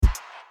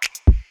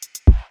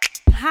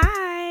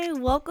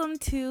welcome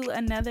to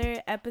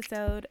another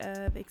episode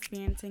of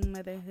Experiencing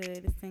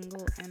Motherhood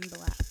Single and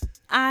Black.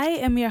 I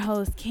am your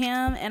host,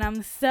 Kim, and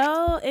I'm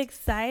so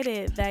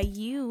excited that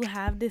you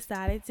have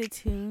decided to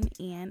tune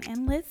in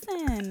and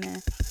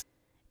listen.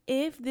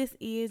 If this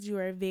is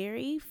your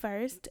very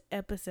first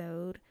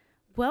episode,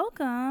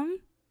 welcome.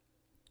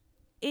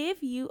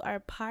 If you are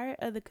part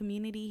of the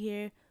community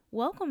here,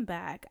 welcome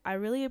back. I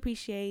really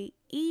appreciate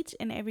each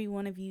and every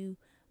one of you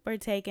for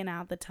taking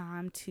out the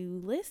time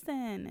to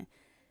listen.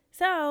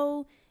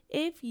 So,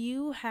 if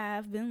you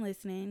have been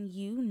listening,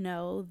 you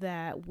know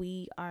that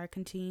we are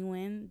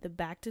continuing the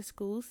Back to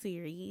School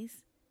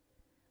series.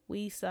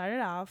 We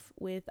started off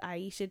with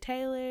Aisha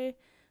Taylor,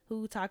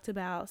 who talked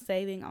about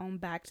saving on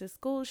back to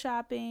school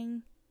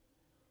shopping.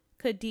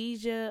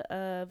 Khadijah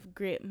of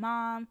Grit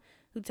Mom,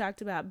 who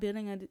talked about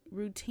building a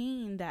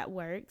routine that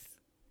works.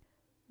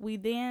 We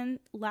then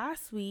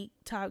last week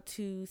talked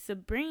to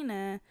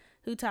Sabrina,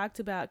 who talked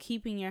about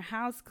keeping your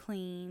house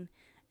clean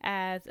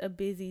as a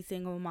busy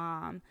single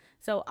mom.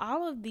 So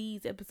all of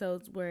these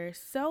episodes were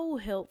so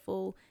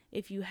helpful.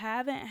 If you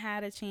haven't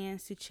had a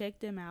chance to check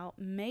them out,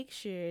 make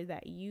sure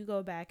that you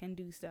go back and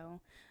do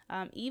so.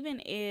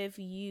 Even if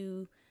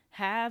you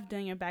have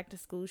done your back to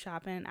school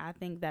shopping, I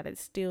think that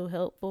it's still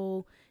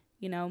helpful,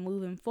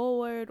 moving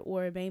forward,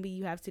 or maybe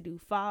you have to do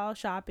fall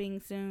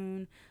shopping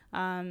soon.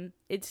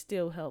 It's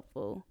still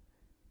helpful.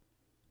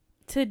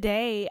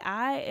 Today,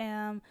 I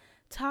am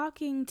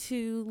talking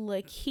to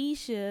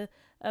Lakeisha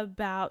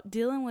about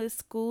dealing with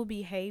school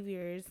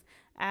behaviors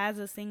as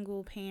a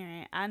single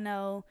parent. I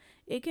know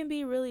it can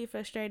be really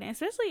frustrating,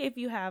 especially if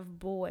you have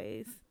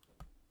boys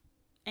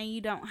and you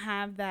don't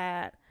have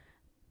that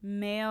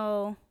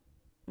male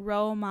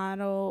role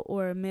model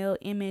or male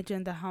image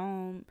in the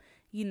home.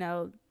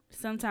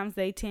 Sometimes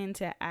they tend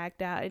to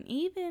act out, and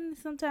even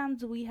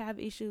sometimes we have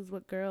issues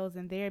with girls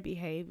and their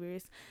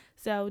behaviors.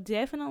 So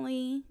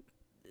definitely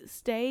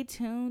stay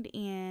tuned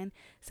in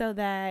so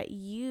that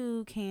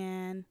you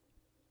can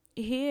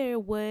hear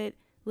what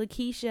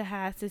Lakeisha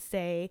has to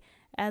say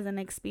as an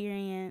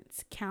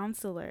experienced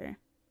counselor.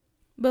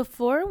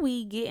 Before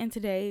we get into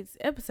today's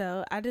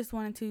episode, I just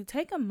wanted to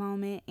take a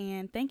moment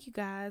and thank you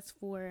guys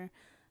for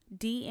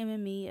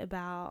DMing me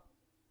about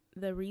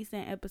the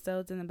recent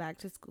episodes in the Back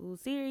to School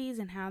series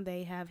and how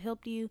they have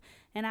helped you.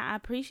 And I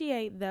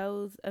appreciate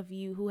those of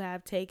you who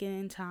have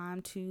taken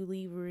time to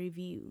leave a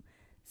review.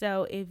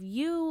 So if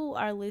you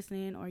are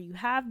listening or you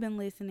have been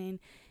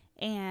listening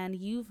and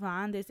you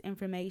find this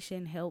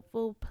information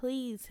helpful,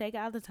 please take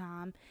out the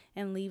time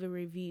and leave a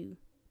review.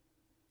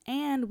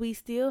 And we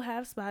still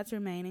have spots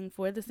remaining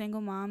for the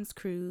Single Moms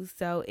Cruise.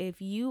 So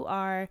if you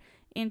are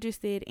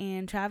interested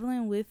in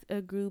traveling with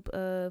a group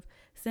of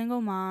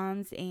single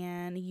moms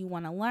and you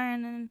want to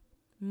learn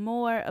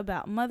more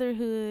about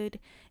motherhood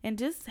and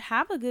just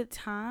have a good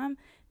time,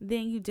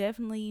 then you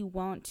definitely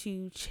want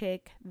to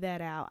check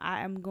that out.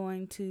 I am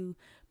going to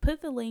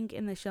put the link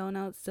in the show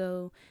notes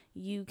so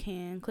you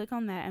can click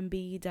on that and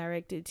be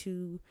directed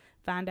to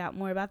find out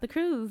more about the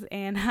cruise.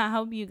 And I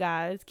hope you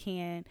guys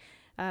can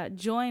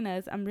join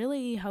us. I'm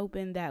really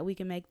hoping that we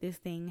can make this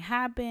thing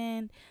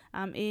happen.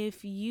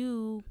 If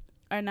you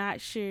are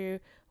not sure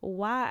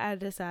why I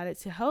decided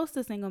to host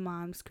a Single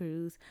Moms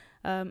Cruise,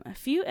 a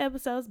few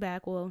episodes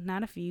back, well,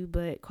 not a few,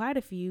 but quite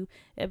a few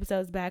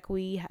episodes back,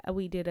 we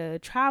did a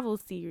travel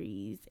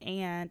series,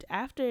 and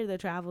after the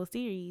travel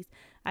series,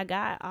 I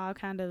got all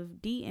kind of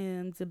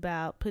DMs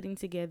about putting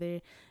together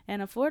an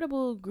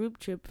affordable group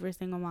trip for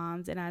single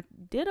moms, and I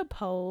did a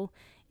poll,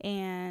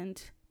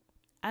 and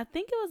I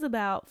think it was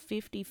about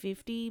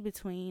 50-50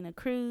 between a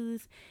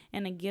cruise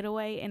and a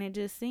getaway, and it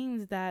just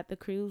seems that the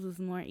cruise was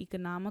more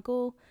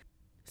economical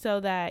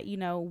so that,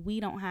 we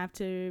don't have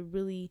to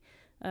really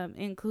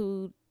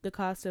include the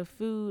cost of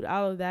food.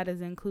 All of that is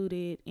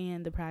included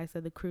in the price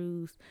of the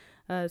cruise.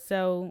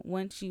 So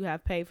once you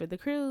have paid for the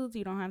cruise,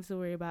 you don't have to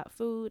worry about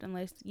food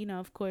unless,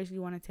 of course,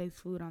 you want to taste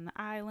food on the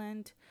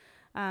island.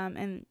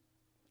 And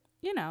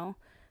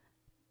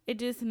it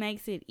just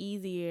makes it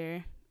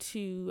easier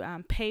to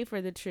pay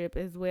for the trip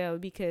as well,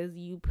 because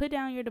you put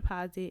down your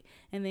deposit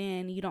and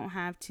then you don't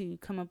have to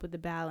come up with the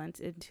balance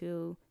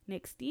until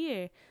next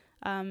year.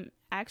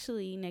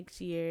 Actually next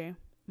year,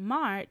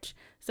 March.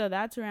 So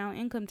that's around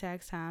income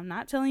tax time.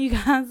 Not telling you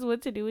guys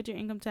what to do with your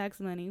income tax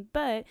money,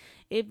 but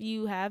if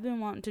you have been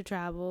wanting to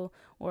travel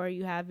or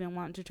you have been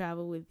wanting to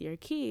travel with your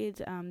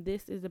kids,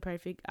 this is the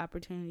perfect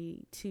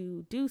opportunity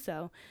to do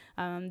so.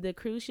 The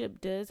cruise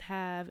ship does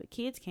have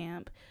kids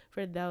camp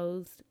for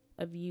those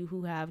of you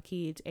who have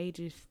kids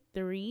ages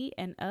 3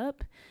 and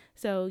up,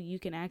 so you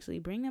can actually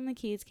bring them to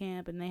kids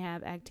camp, and they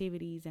have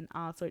activities and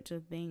all sorts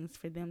of things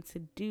for them to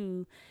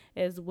do,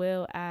 as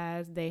well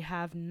as they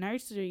have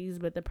nurseries,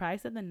 but the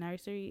price of the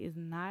nursery is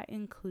not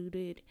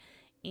included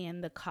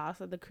in the cost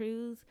of the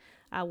cruise.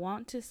 I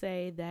want to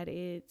say that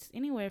it's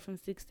anywhere from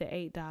 $6 to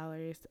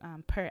 $8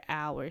 per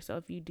hour. So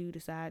if you do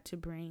decide to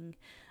bring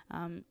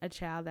a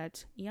child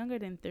that's younger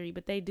than 3,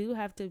 but they do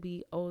have to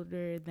be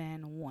older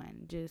than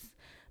 1, just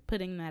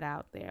putting that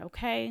out there,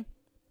 okay?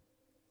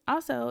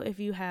 Also, if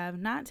you have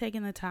not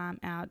taken the time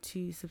out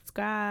to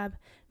subscribe,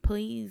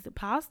 please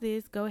pause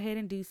this, go ahead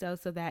and do so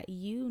that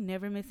you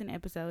never miss an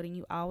episode and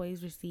you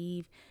always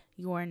receive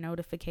your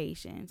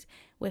notifications.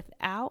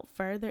 Without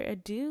further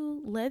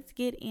ado, let's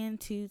get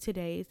into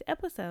today's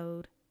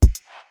episode.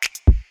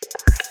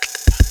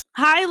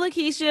 Hi,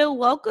 Lakeisha.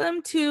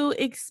 Welcome to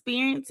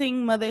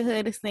Experiencing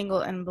Motherhood Single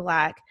and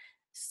Black.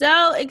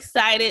 So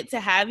excited to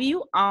have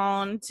you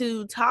on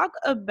to talk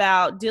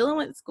about dealing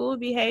with school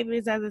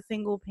behaviors as a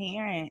single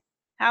parent.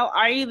 How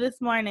are you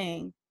this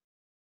morning?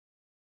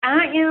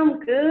 I am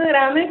good.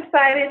 I'm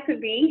excited to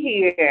be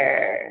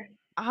here.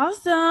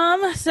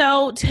 Awesome.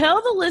 So tell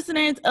the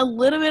listeners a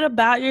little bit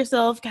about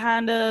yourself,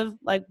 kind of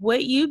like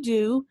what you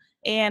do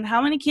and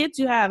how many kids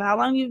you have, how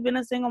long you've been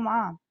a single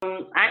mom.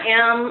 I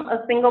am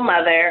a single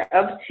mother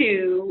of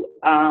two,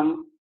 a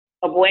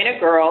boy and a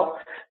girl.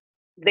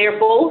 They're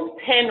both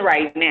 10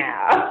 right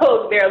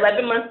now. They're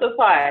 11 months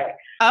apart.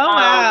 Oh,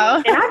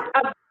 wow.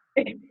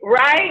 And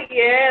right?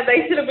 Yeah,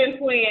 they should have been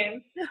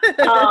twins.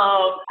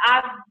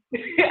 I've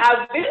been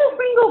a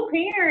single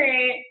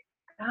parent,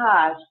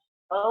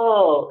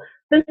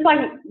 since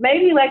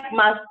maybe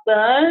my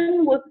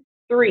son was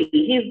 3.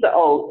 He's the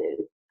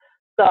oldest.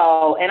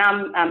 So,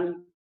 and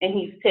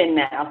he's 10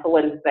 now. So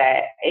what is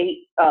that?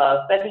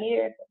 7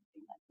 years?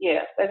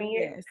 Yeah, 7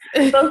 years.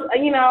 Yes. So,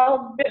 been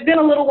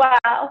a little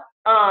while.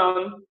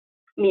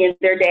 Me and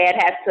their dad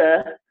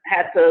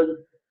had to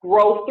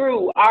grow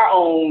through our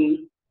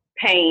own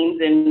pains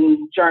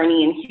and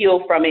journey and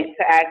heal from it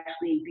to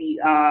actually be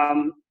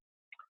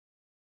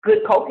good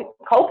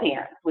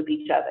co-parents with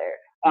each other,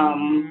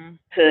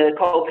 to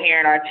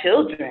co-parent our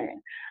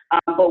children.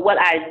 But what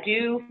I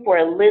do for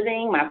a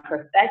living, my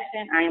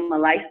profession, I am a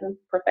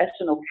licensed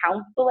professional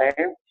counselor.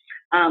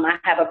 I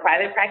have a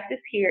private practice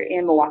here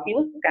in Milwaukee,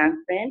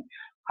 Wisconsin,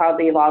 called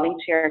the Evolving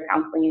Chair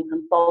Counseling and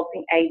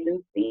Consulting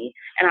Agency.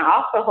 And I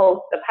also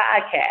host a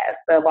podcast,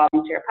 the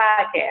Evolving Chair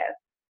Podcast.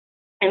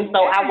 And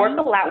so I work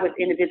a lot with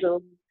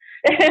individuals.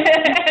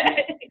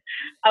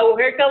 I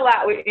work a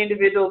lot with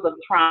individuals of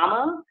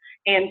trauma,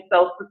 and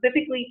so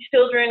specifically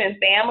children and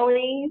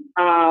families.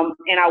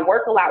 And I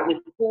work a lot with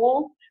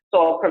schools,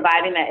 so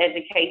providing that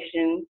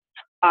education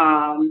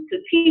to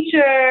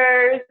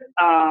teachers,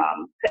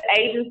 to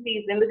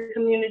agencies in the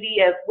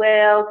community as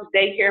well, to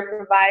daycare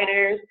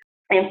providers.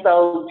 And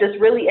so just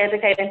really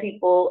educating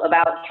people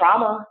about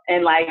trauma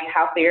and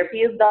how therapy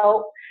is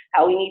dope,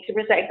 how we need to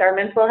protect our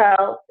mental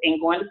health, and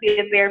going to see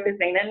a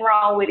therapist, ain't nothing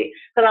wrong with it.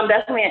 Because I'm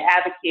definitely an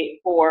advocate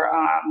for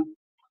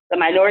the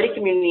minority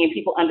community and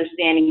people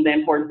understanding the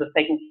importance of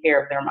taking care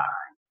of their mind.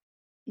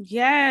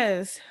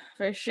 Yes,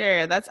 for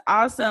sure. That's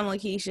awesome,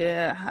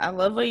 Lakeisha. I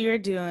love what you're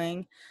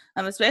doing,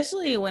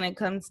 especially when it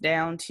comes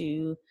down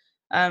to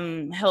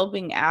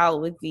helping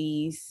out with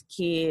these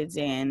kids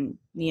and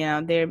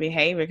their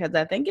behavior, because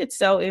I think it's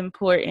so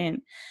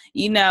important.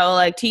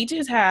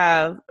 Teachers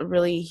have a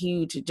really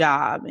huge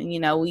job,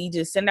 and we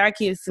just send our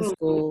kids to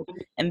school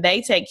and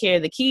they take care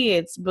of the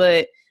kids,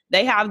 but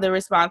they have the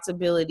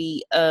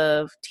responsibility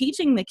of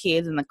teaching the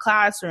kids in the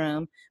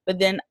classroom, but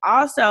then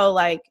also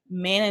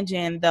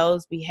managing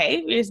those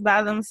behaviors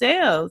by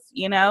themselves,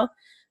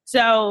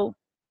 So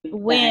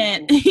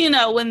when,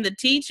 when the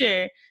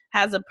teacher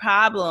has a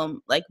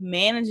problem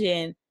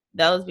managing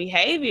those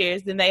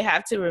behaviors, then they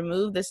have to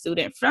remove the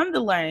student from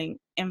the learning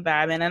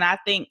environment. And I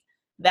think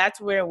that's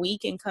where we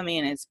can come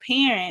in as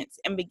parents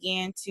and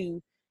begin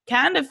to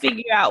kind of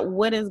figure out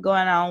what is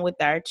going on with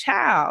our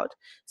child.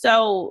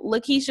 So,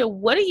 Lakeisha,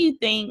 what do you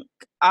think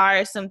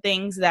are some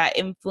things that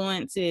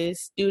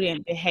influences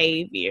student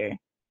behavior?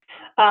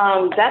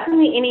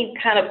 Definitely any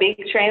kind of big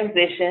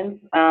transitions.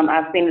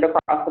 I've seen it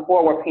across the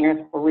board where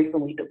parents were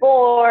recently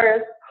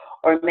divorced,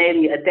 or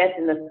maybe a death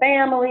in the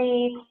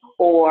family,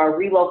 or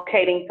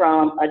relocating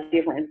from a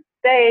different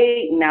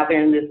state. Now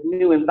they're in this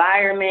new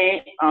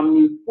environment,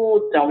 new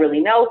schools, don't really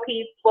know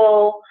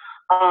people.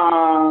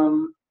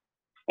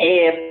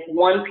 If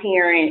one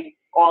parent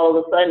all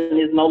of a sudden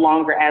is no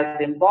longer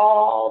as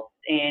involved,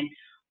 and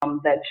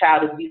that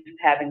child is used to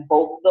having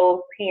both of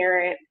those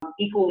parents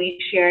equally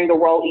sharing the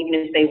role, even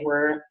if they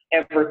were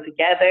ever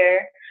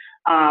together.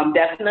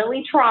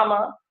 Definitely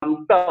trauma.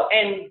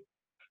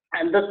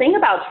 And the thing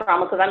about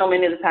trauma, because I know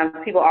many of the times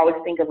people always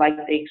think of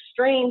the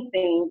extreme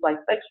things like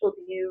sexual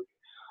abuse,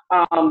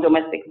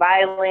 domestic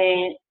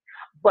violence,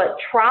 but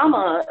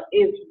trauma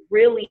is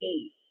really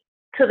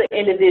to the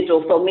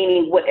individual, so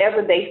meaning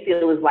whatever they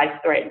feel is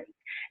life-threatening.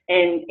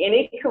 And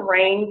it can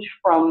range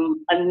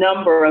from a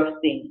number of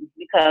things,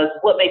 because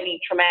what may be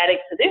traumatic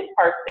to this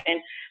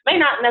person may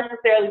not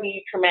necessarily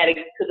be traumatic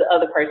to the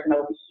other person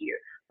over here.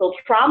 So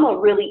trauma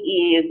really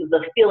is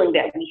the feeling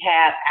that we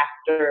have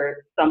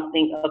after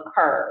something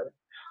occurs,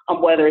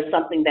 whether it's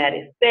something that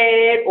is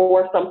said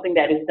or something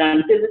that is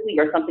done physically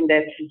or something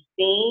that you've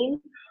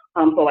seen,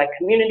 so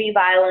community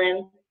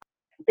violence,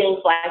 things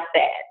like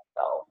that.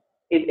 So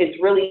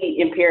it's really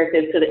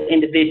imperative to the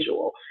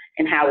individual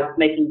and how it's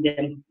making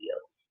them feel.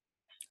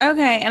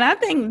 Okay, and I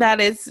think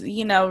that is,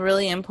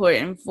 really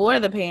important for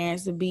the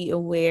parents to be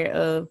aware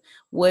of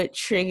what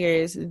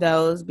triggers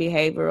those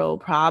behavioral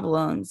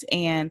problems.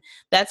 And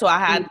that's why I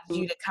had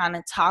you to kind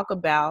of talk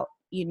about,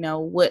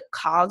 what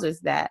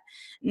causes that.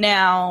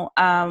 Now,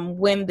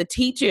 when the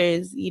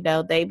teachers,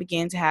 they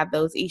begin to have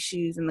those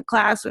issues in the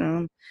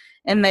classroom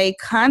and they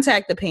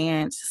contact the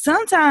parents,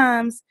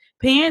 sometimes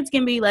parents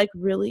can be like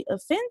really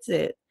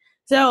offensive.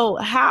 So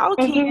how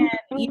can,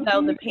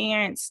 the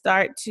parents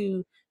start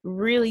to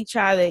really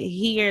try to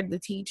hear the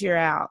teacher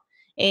out,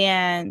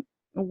 and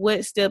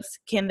what steps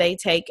can they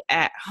take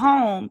at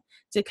home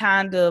to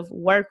kind of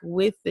work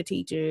with the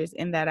teachers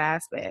in that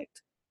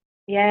aspect?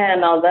 Yeah,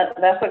 no,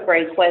 that's a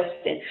great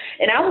question.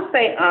 And I would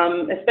say,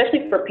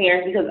 especially for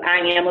parents, because I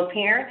am a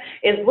parent,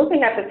 is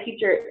looking at the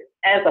teacher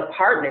as a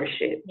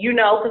partnership,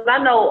 because I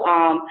know,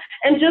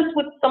 and just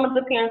with some of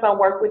the parents I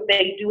work with,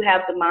 they do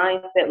have the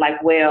mindset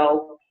like,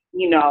 well,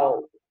 you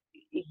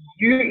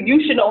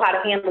should know how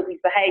to handle these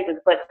behaviors.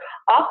 But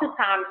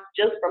oftentimes,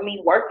 just for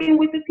me working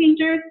with the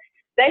teachers,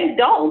 they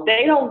don't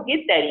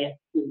get that in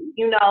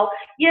school.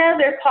 Yeah,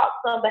 they're taught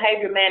some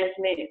behavior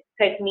management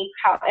techniques.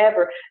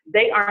 However,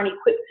 they aren't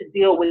equipped to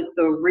deal with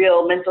the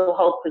real mental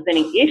health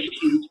presenting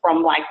issues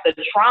from like the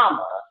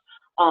trauma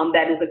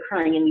that is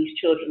occurring in these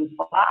children's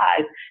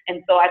lives.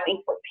 And so I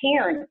think for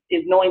parents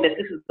is knowing that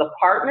this is a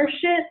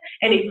partnership.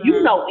 And if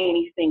you know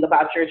anything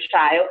about your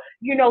child,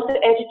 to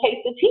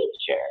educate the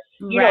teacher.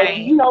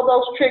 You know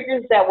those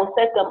triggers that will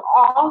set them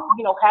off,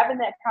 having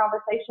that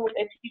conversation with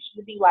that teacher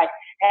to be like,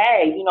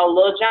 hey,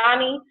 little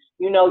Johnny,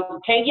 you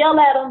can't yell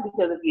at him,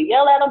 because if you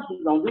yell at him,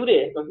 he's going to do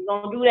this or he's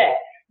going to do that.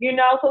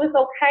 So it's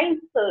okay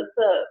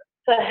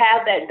to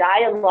have that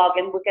dialogue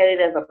and look at it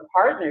as a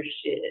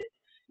partnership,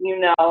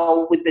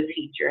 with the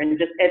teacher, and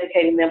just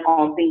educating them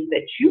on things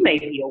that you may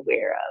be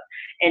aware of.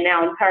 And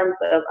now in terms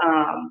of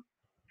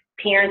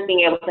parents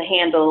being able to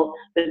handle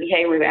the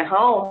behavior at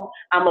home,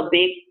 I'm a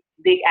big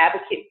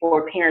advocate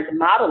for parents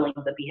modeling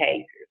the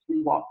behaviors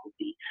we want to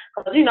see.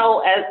 Because,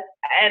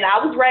 and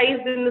I was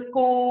raised in the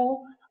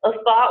school of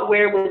thought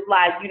where it was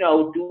like,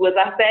 do as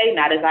I say,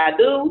 not as I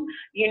do,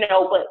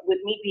 but with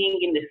me being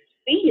in this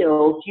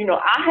field,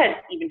 I had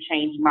to even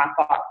change my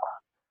thought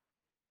process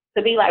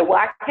to be like, well,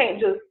 I can't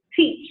just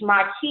teach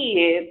my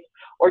kids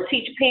or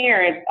teach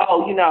parents,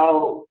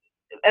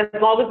 as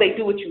long as they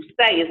do what you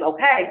say is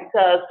okay,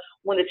 because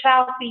when the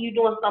child see you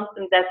doing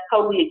something that's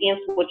totally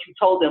against what you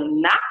told them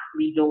not to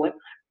be doing,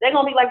 they're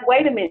going to be like,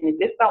 wait a minute,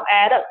 this don't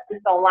add up, this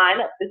don't line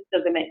up, this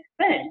doesn't make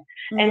sense.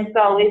 And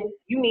so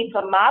you need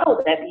to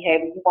model that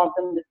behavior you want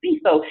them to see.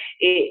 So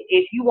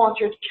if you want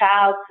your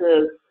child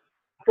to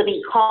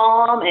be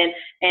calm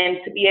and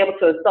to be able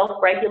to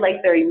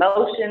self-regulate their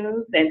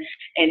emotions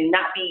and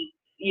not be,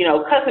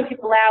 cussing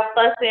people out,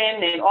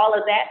 fussing and all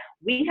of that,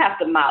 we have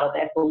to model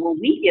that. So when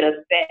we get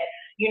upset,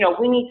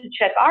 we need to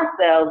check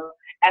ourselves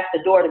at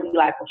the door to be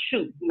like, well,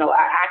 shoot,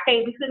 I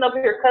can't be sitting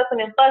over here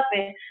cussing and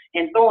fussing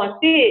and throwing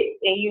fit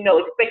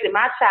and, expecting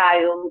my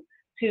child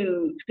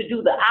to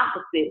do the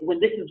opposite when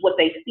this is what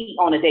they see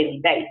on a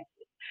daily basis.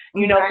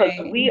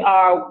 Because we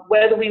are,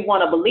 whether we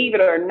want to believe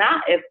it or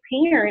not, as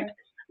parents,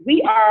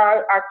 we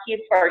are our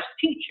kids' first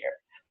teacher.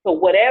 So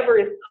whatever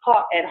is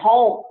taught at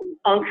home,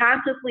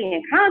 unconsciously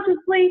and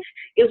consciously,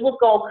 is what's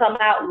going to come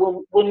out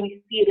when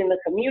we see it in the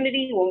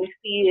community, when we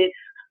see it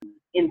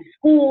in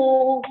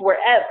schools,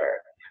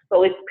 wherever.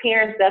 So it's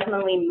parents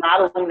definitely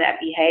modeling that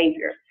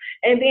behavior.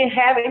 And then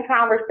having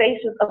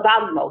conversations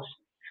about emotions.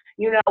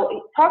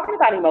 Talking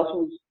about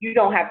emotions, you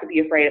don't have to be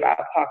afraid about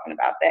talking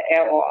about that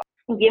at all.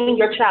 Giving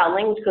your child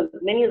language, because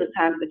many of the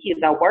times the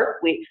kids I work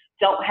with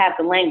don't have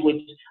the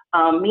language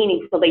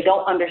meaning, so they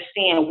don't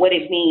understand what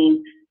it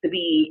means to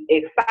be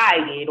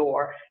excited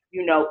or,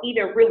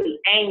 even really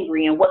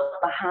angry and what's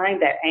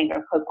behind that anger,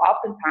 because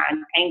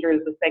oftentimes anger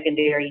is a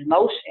secondary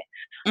emotion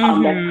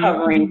that's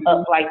covering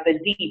up like the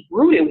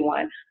deep-rooted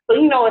one. So,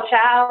 a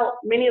child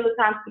many of the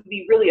times could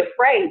be really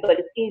afraid, but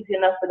it's easy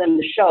enough for them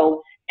to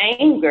show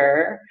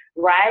anger,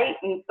 right?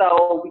 And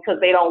so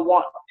because they don't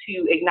want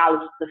to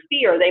acknowledge the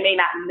fear, they may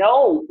not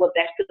know what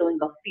that feeling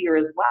of fear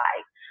is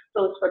like.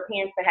 So it's for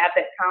parents to have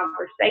that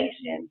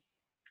conversation,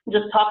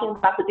 just talking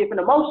about the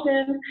different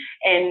emotions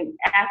and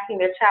asking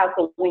their child,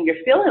 so when you're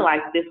feeling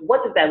like this,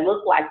 what does that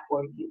look like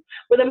for you?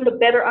 For them to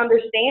better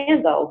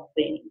understand those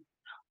things.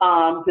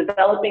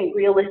 Developing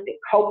realistic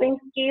coping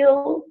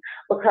skills,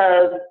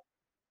 because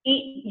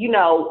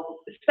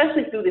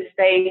especially through the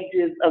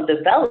stages of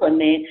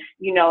development,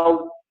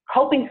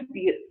 coping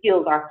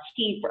skills are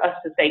key for us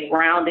to stay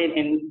grounded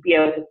and be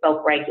able to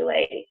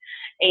self-regulate.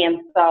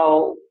 And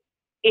so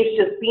it's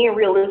just being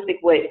realistic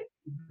with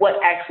what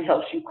actually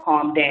helps you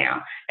calm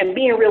down and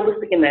being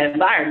realistic in the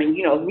environment.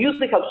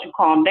 Music helps you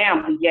calm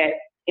down, but yet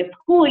in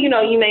school, you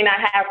may not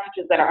have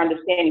teachers that are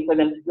understanding for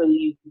them to really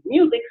use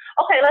music.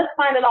 Okay, let's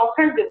find an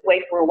alternative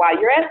way for while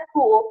you're at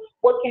school,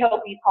 what can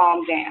help you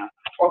calm down?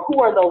 Or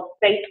who are those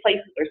safe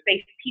places or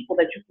safe people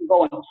that you can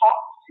go and talk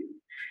to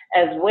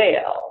as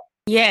well?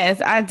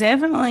 Yes, I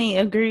definitely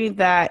agree with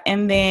that.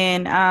 And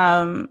then,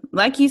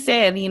 like you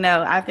said,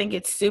 I think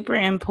it's super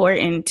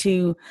important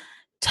to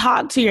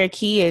talk to your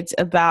kids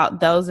about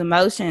those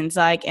emotions.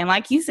 And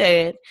like you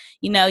said,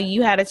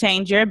 you had to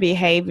change your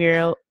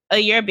behavior.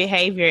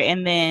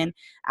 And then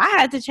I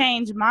had to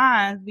change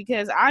mine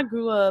because I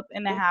grew up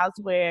in a house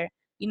where,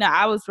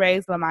 I was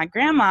raised by my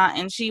grandma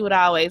and she would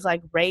always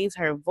like raise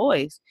her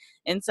voice.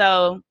 And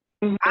so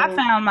I Mm-hmm.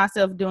 found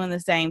myself doing the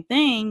same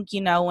thing,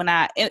 when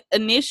I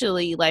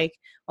initially, like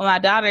when my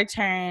daughter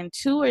turned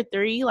 2 or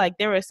 3, like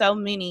there were so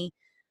many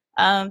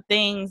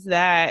things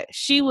that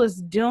she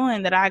was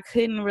doing that I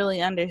couldn't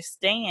really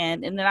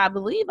understand. And then I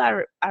believe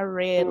I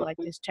read like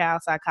this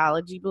child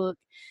psychology book,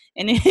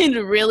 and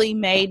it really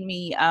made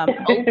me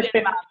open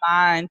my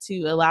mind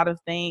to a lot of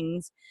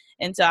things.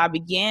 And so I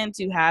began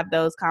to have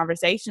those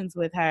conversations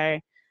with her.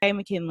 Hey,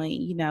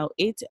 McKinley,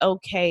 it's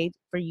okay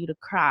for you to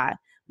cry,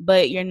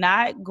 but you're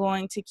not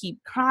going to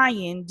keep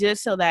crying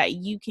just so that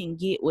you can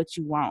get what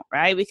you want,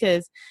 right?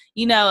 Because,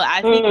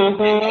 I think at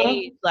that Mm-hmm.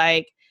 age,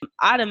 like,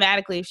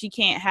 automatically, if she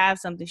can't have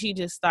something, she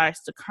just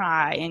starts to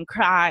cry and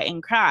cry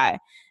and cry.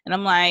 And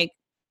I'm like,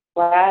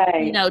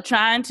 Right.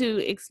 trying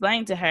to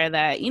explain to her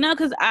that,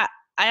 because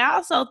I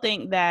also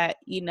think that,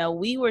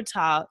 we were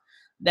taught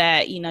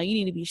that, you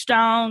need to be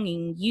strong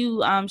and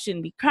you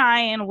shouldn't be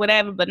crying or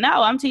whatever. But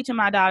no, I'm teaching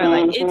my daughter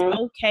like it's Mm-hmm.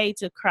 okay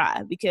to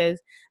cry because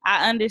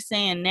I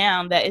understand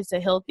now that it's a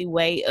healthy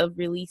way of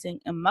releasing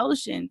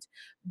emotions.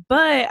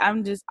 But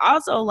I'm just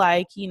also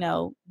like,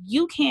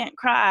 you can't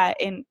cry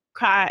and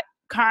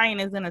crying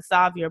is going to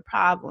solve your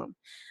problem.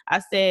 I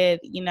said,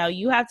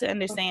 you have to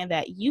understand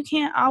that you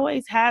can't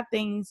always have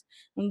things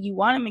when you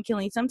want to,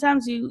 McKinley.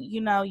 Sometimes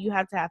you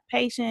have to have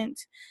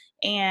patience.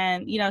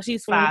 And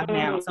she's 5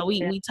 now, so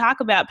we talk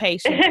about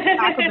patience. We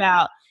talk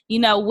about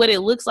what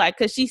it looks like,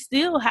 because she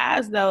still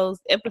has those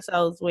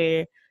episodes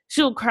where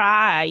she'll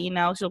cry.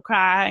 She'll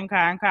cry and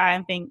cry and cry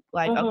and think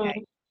like, okay, Mm-hmm.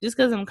 just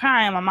because I'm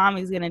crying, my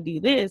mommy's gonna do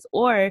this,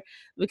 or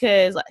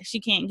because like, she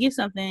can't get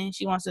something,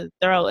 she wants to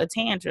throw a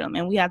tantrum,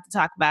 and we have to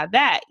talk about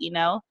that.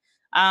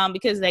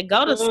 Because they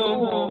go to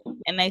school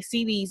Mm-hmm. and they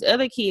see these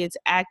other kids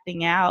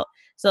acting out,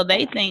 so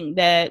they think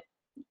that,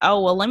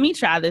 oh, well, let me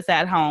try this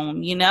at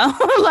home,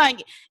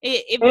 like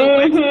if it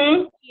works for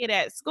Mm-hmm. a kid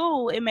at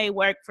school, it may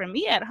work for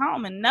me at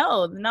home. And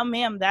no, no,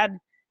 ma'am, that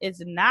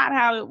is not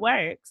how it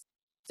works.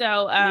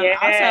 So Yeah.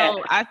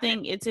 also, I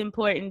think it's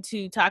important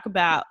to talk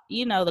about,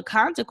 the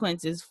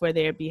consequences for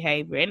their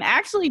behavior and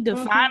actually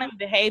Mm-hmm. defining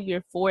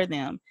behavior for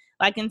them.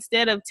 Like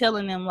instead of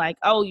telling them like,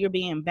 oh, you're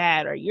being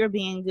bad or you're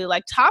being good,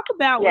 like talk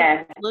about what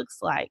Yes. it looks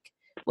like,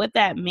 what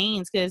that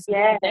means, because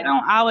Yes. they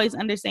don't always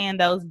understand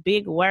those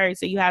big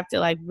words. So you have to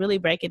like really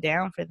break it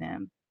down for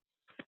them.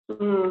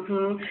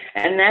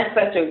 And that's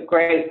such a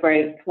great,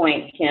 great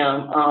point,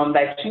 Kim.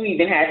 That you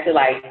even had to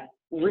like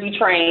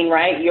retrain,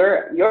 right?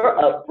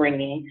 Your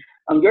upbringing,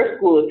 your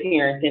school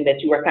appearance, and that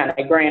you were kind of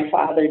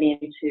grandfathered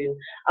into.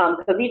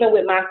 Because even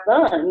with my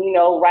son,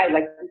 right,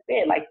 like you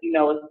said, like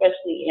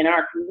especially in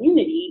our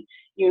community,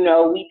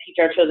 we teach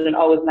our children,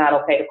 oh, it's not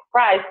okay to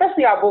cry,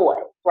 especially our boys,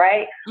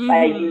 right?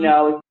 Like Mm-hmm.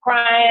 it's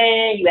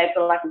crying, you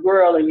acting like a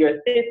girl, and you're a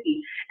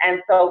sissy.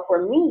 And so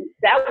for me,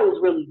 that was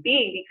really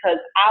big because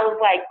I was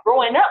like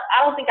growing up,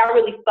 I don't think I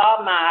really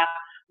saw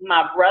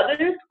my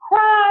brothers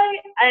cry,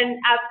 and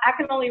I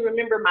can only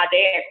remember my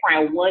dad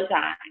crying one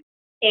time.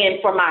 And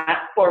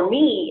for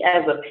me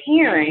as a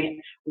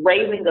parent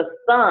raising a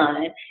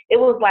son, it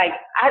was like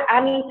I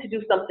need to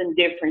do something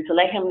different to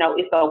let him know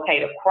it's okay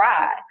to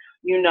cry.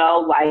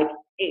 Like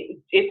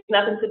it's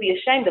nothing to be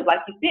ashamed of. Like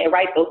you said,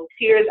 right? Those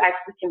tears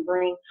actually can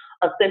bring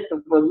a sense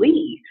of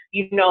relief.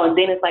 And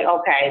then it's like,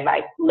 okay,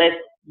 like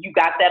you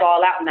got that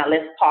all out. Now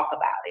let's talk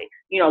about it.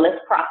 Let's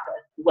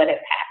process what has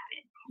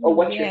happened or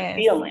what you're Yes.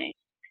 feeling.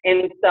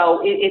 And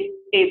so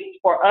it's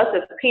for us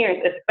as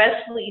parents,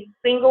 especially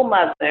single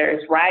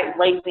mothers, right,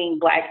 raising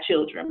Black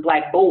children,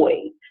 Black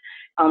boys,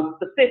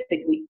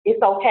 specifically.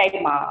 It's okay,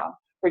 mom,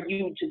 for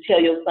you to tell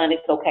your son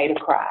it's okay to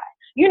cry.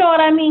 You know what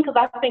I mean?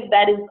 Because I think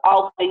that is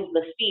always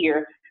the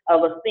fear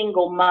of a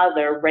single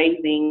mother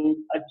raising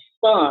a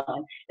son.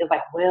 It's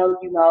like, well,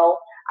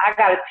 I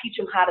got to teach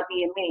him how to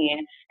be a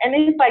man. And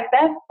it's like,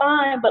 that's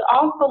fine, but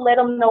also let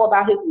him know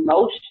about his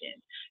emotions.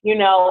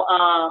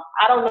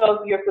 I don't know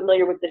if you're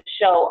familiar with the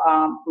show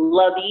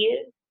Love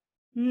Is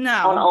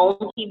on No.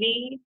 OWN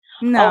TV.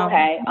 No.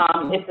 Okay,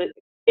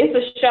 it's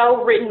a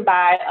show written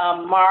by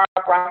Mara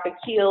Brock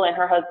Akil and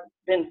her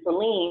husband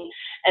Celine,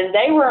 and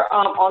they were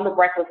on the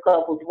Breakfast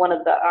Club with one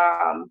of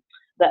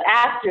the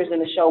actors in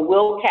the show,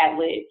 Will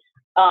Catlett,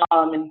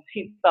 and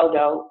he's so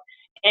dope.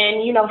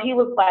 And he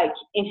was like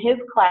in his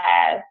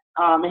class,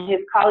 in his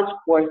college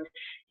course,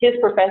 his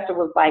professor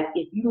was like,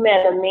 if you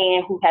met a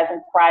man who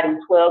hasn't cried in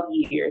 12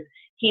 years,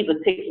 he's a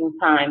ticking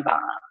time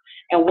bomb.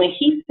 And when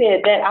he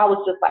said that, I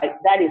was just like,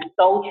 that is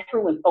so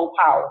true and so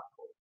powerful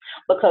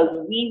because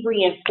we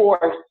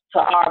reinforce to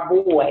our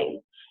boys,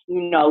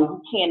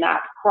 you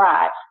cannot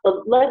cry.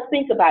 But let's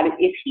think about it.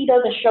 If he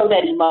doesn't show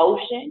that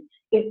emotion,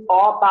 it's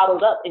all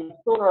bottled up, and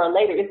sooner or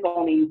later, it's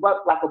going to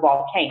erupt like a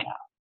volcano.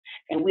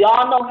 And we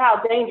all know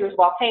how dangerous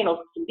volcanoes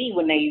can be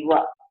when they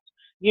erupt.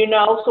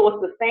 So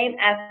it's the same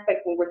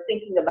aspect when we're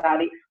thinking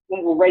about it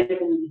when we're raising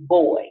these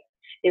boys.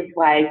 It's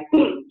like,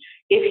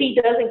 if he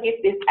doesn't get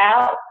this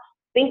out,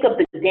 think of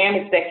the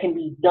damage that can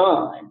be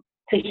done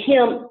to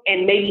him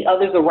and maybe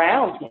others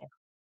around him.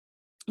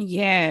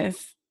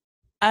 Yes.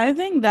 I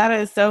think that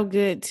is so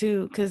good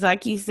too, because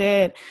like you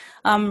said,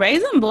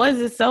 raising boys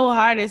is so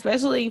hard,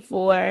 especially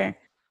for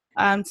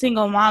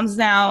single moms.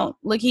 Now,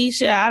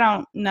 Lakeisha, I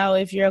don't know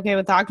if you're okay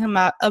with talking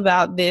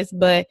about this,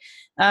 but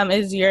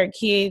is your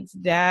kid's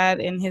dad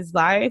in his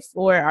life,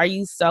 or are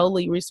you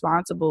solely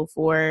responsible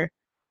for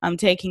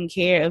taking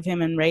care of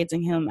him and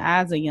raising him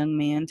as a young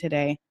man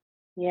today?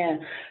 Yeah.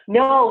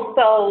 No,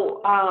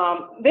 so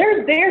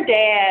their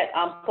dad,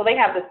 so they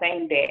have the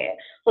same dad.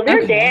 So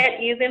their dad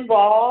is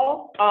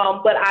involved,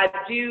 but I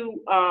do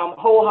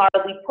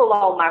wholeheartedly pull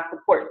on my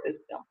support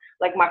system,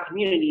 like my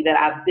community that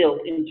I've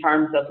built in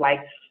terms of like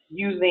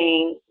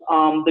using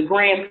the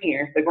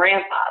grandparents, the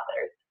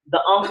grandfathers,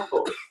 the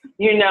uncles,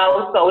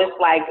 so it's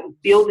like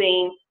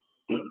building,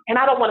 and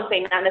I don't want to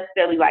say not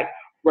necessarily like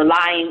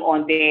relying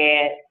on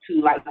dad to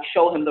like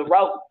show him the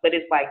ropes, but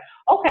it's like,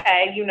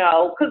 okay,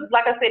 because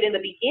like I said in the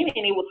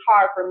beginning, it was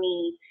hard for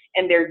me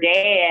and their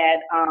dad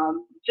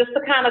just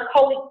to kind of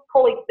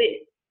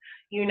coexist,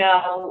 in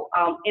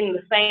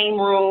the same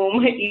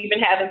room, even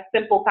having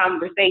simple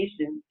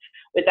conversations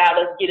without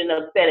us getting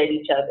upset at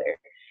each other.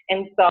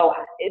 And so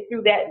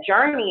through that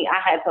journey,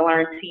 I had to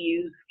learn to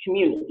use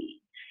community.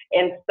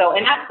 And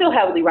I still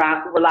heavily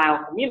rely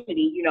on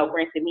community,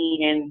 granted me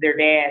and their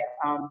dad,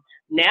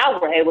 now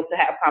we're able to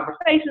have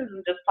conversations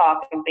and just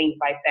talk and things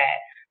like that.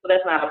 So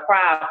that's not a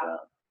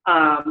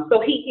problem.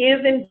 So he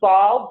is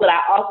involved, but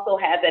I also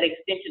have that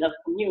extension of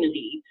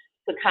community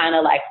to kind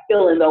of like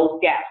fill in those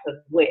gaps as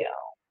well.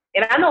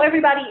 And I know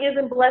everybody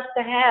isn't blessed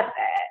to have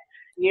that,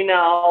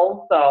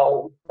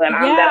 but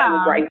I'm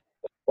definitely grateful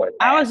for that.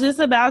 I was just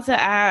about to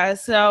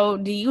ask, so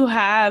do you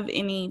have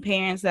any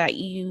parents that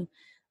you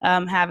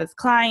have as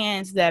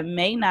clients that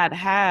may not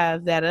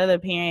have that other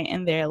parent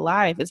in their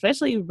life,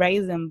 especially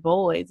raising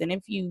boys? And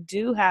if you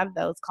do have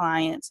those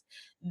clients,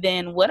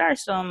 then what are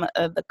some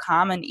of the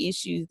common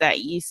issues that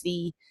you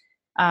see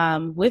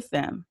with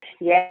them?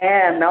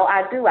 Yeah, no,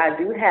 I do. I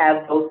do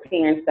have those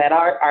parents that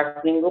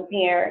are single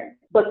parents.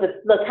 But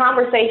the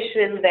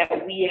conversation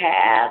that we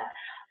have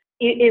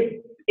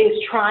is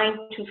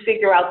trying to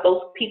figure out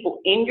those people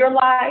in your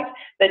life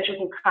that you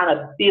can kind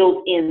of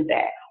build in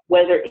that.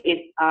 Whether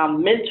it's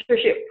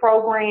mentorship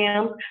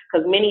programs,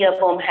 because many of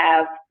them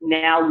have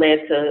now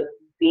led to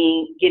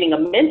getting a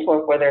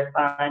mentor for their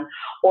son,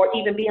 or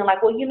even being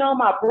like, well,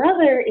 my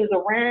brother is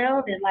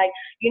around and like,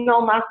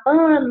 my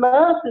son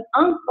loves his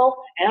uncle.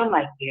 And I'm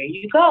like, there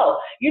you go.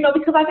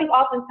 Because I think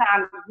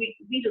oftentimes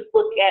we just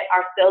look at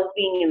ourselves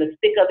being in the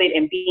thick of it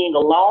and being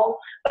alone.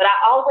 But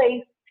I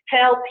always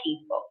tell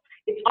people,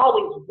 it's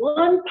always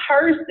one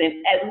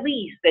person at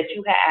least that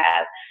you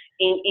have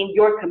in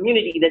your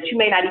community that you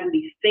may not even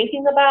be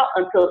thinking about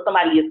until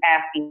somebody is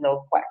asking those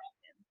questions.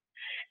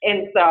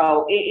 And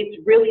so it's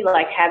really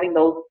like having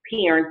those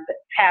parents that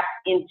tap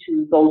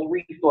into those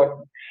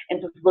resources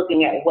and just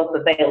looking at what's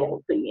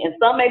available to you. And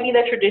some may be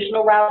the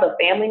traditional route of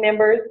family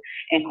members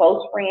and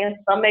close friends.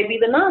 Some may be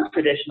the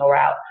non-traditional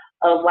route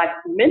of like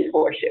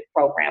mentorship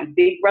programs,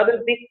 big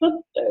brothers, big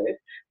sisters,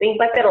 things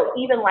like that, or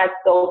even like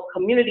those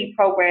community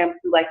programs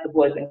through like the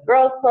Boys and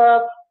Girls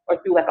Club,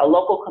 or through like a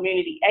local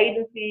community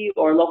agency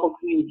or a local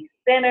community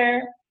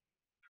center.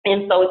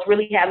 And so it's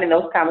really having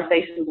those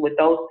conversations with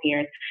those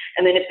parents.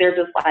 And then if they're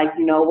just like,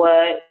 you know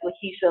what,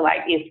 Lakeisha,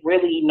 like it's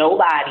really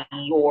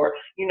nobody, or,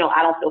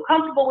 I don't feel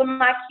comfortable with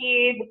my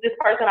kid, with this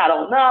person, I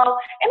don't know.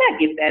 And I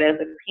get that as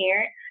a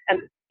parent.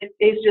 And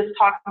it's just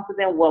talking to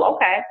them, well,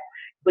 okay,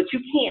 but you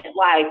can't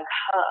like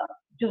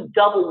do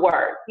double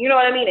work, you know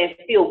what I mean, and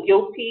feel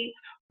guilty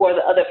for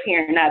the other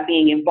parent not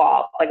being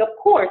involved. Like, of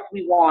course,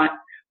 we want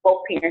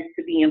both parents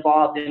to be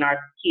involved in our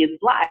kids'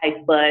 life,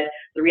 but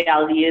the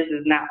reality is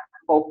not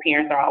both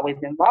parents are always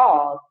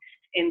involved.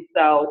 And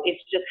so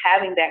it's just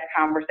having that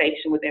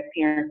conversation with their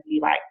parents, be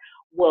like,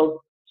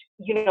 well,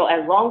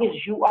 as long as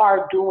you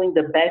are doing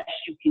the best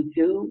you can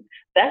do,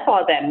 that's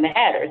all that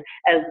matters.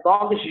 As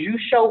long as you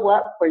show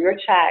up for your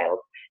child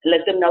and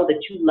let them know that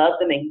you love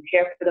them and you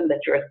care for them, that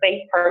you're a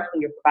safe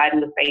person, you're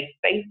providing a safe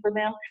space for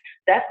them,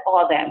 that's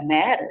all that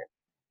matters.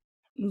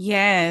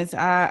 Yes,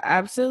 I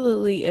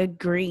absolutely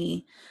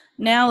agree.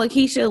 Now,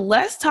 Lakeisha,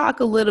 let's talk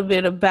a little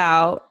bit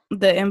about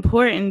the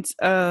importance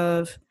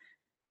of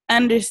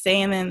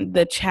understanding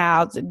the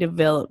child's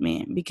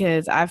development,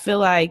 because I feel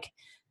like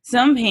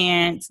some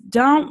parents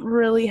don't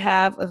really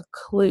have a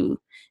clue.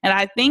 And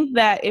I think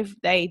that if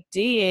they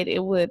did,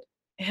 it would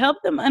help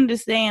them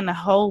understand a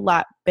whole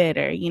lot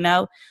better,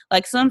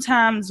 Like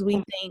sometimes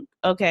we think,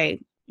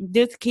 okay,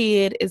 this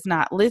kid is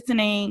not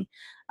listening,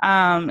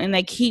 and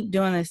they keep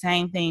doing the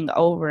same thing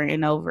over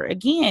and over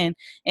again.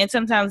 And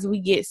sometimes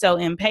we get so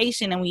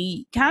impatient and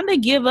we kind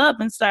of give up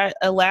and start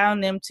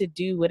allowing them to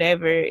do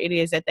whatever it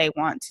is that they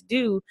want to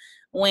do,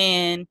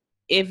 when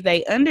if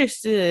they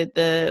understood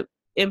the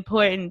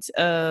importance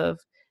of,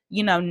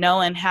 you know,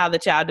 knowing how the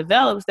child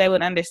develops, they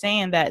would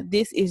understand that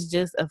this is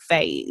just a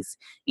phase.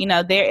 You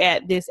know, they're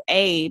at this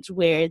age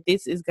where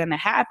this is going to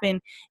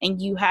happen,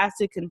 and you have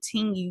to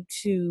continue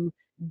to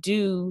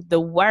do the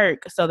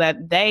work so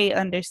that they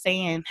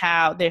understand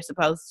how they're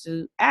supposed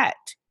to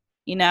act,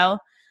 you know?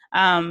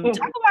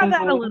 Talk about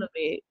that a little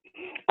bit.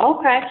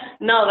 Okay.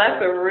 No,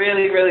 that's a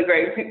really, really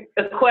great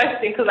question,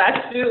 because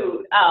I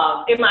do.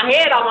 In my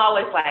head, I'm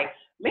always like,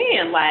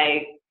 man,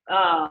 like,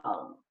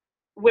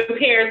 when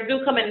parents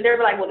do come in,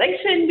 they're like, well, they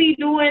shouldn't be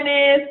doing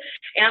this.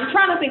 And I'm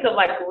trying to think of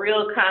like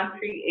real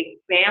concrete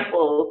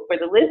examples for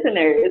the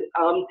listeners,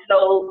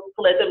 to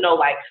let them know,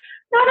 like,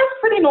 no, that's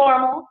pretty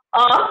normal.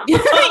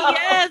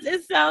 Yes,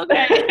 it's so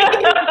crazy.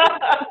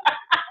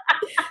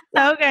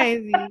 So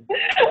crazy.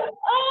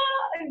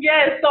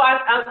 Yes, so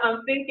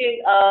I'm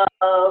thinking of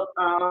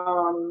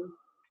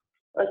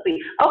let's see.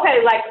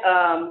 Okay, like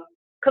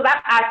because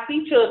I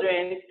see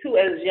children too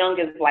as young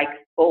as like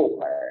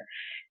 4,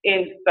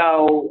 and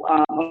so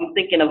I'm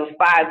thinking of a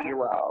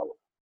 5-year-old,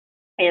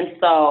 and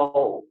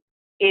so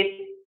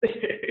if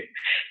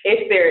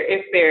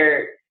if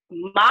they're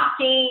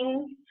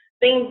mocking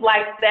things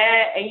like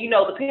that, and you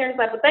know the parents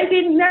like, but they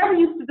didn't never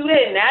used to do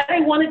that, and now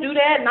they want to do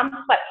that, and I'm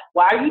just like,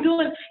 why are you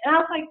doing? And I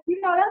was like, you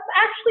know, that's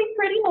actually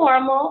pretty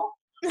normal.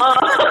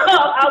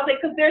 I was like,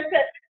 because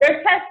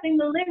they're testing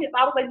the limits.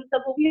 I was like,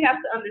 because what we have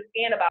to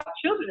understand about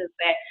children is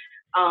that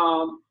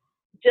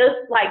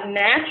just like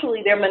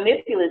naturally they're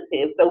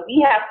manipulative, so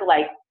we have to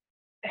like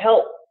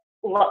help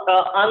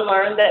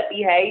unlearn that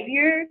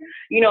behavior,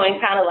 you know, and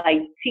kind of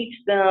like teach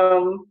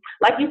them,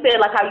 like you said,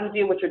 like how you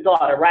did with your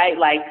daughter, right?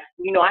 Like,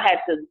 you know, I had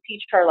to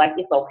teach her like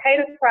it's okay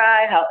to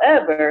cry.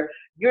 However,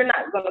 you're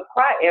not going to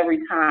cry every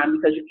time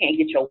because you can't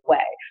get your way.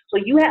 So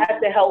you have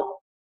to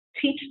help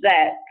teach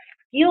that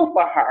skill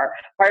for her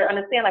to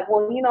understand, like,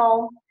 well, you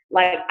know,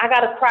 like I got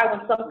to cry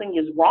when something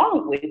is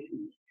wrong with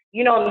me.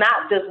 You know,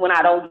 not just when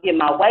I don't get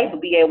my way, but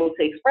be able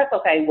to express,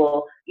 okay,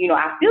 well, you know,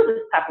 I feel this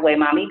type of way,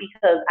 mommy,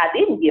 because I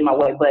didn't get my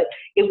way, but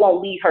it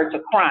won't lead her to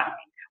crying.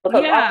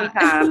 Because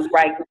oftentimes,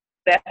 right,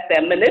 that's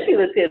that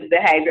manipulative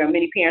behavior, and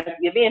many parents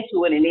give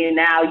into it, and then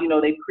now, you know,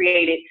 they've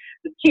created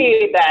the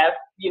kid that's,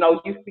 you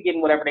know, used to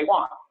getting whatever they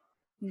want.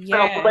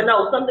 Yeah. But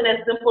no, something as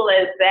simple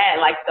as that,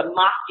 like the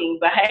mocking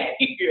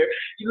behavior.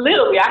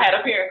 Literally, I had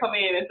a parent come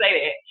in and say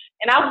that,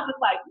 and I was just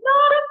like, no,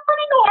 that's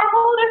pretty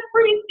normal. That's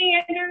pretty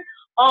standard.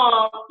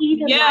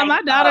 Even like,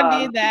 my daughter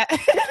did that.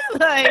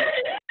 Like,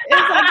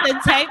 it's like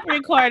the tape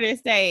recorder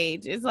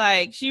stage. It's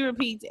like she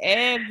repeats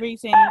every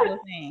single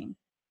thing.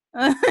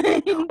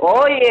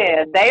 Oh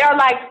yeah, they are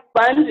like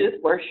sponges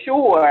for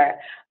sure.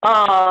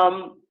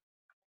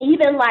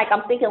 Even like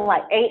I'm thinking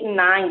like 8 and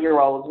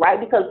 9-year-olds, right?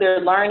 Because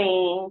they're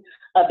learning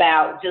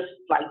about just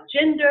like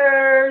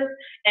genders,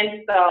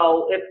 and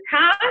so it's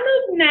kind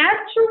of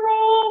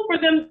natural for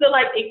them to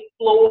like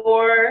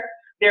explore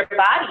their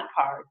body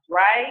parts,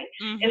 right?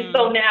 Mm-hmm. And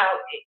so now,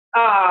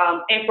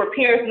 and for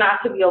parents not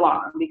to be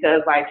alarmed,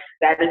 because like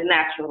that is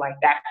natural, like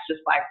that's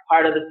just like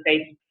part of the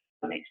stage.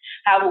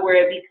 However,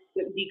 where it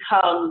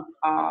becomes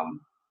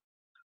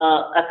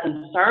a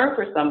concern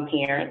for some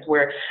parents,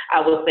 where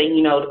I would say,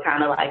 you know, to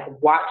kind of like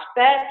watch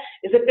that,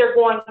 is if they're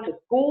going to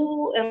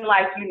school and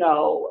like, you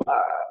know,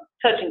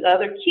 touching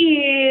other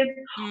kids,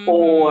 mm-hmm.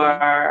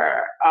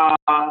 or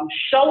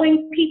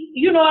showing people,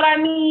 you know what I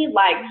mean?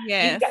 Like,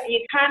 yes.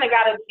 you kind of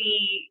got to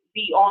be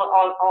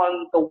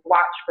on the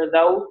watch for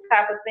those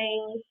type of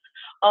things,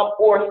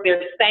 or if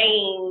they're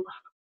saying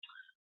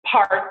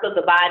parts of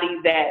the body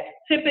that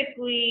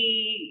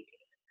typically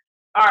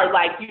are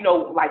like, you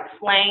know, like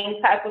slang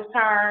type of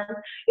terms,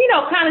 you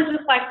know, kind of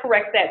just like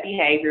correct that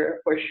behavior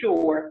for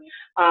sure.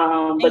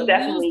 But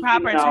definitely use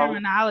proper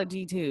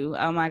terminology too.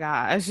 Oh my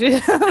gosh.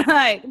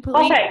 Like,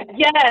 please. Okay,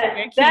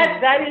 yes,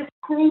 that is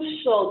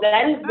crucial.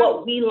 That is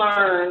what we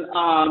learn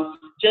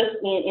just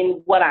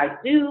in what I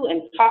do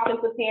and talking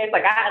to parents.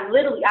 Like I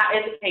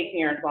educate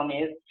parents on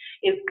this.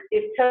 Is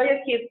tell your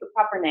kids the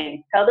proper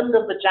names. Tell them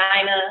the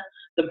vagina,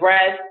 the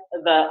breast,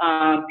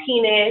 the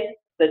penis,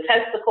 the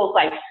testicles,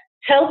 like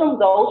tell them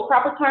those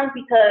proper terms,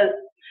 because,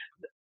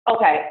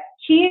 okay,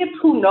 kids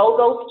who know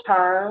those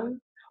terms,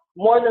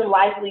 more than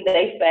likely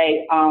they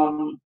say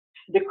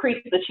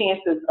decrease the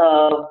chances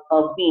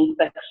of being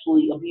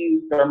sexually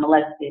abused or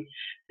molested,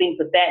 things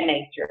of that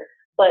nature.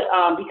 But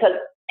because,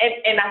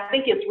 and I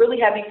think it's really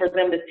heavy for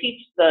them to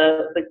teach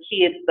the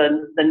kids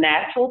the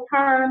natural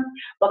terms,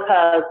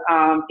 because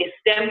it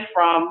stems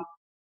from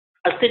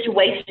a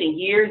situation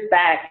years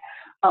back,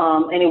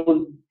 and it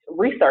was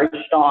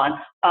researched on,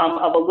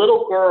 of a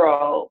little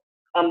girl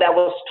that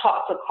was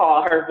taught to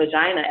call her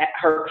vagina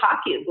her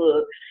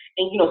pocketbook,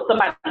 and you know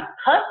somebody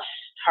touched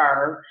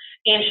her,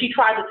 and she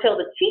tried to tell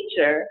the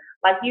teacher,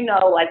 like, you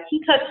know, like he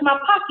touched my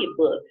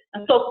pocketbook,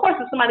 and so of course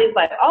if somebody's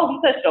like, oh,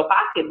 he touched your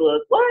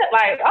pocketbook, what?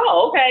 Like,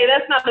 oh, okay,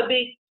 that's not a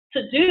big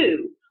to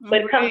do,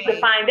 but it comes to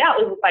find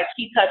out it was like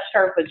he touched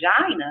her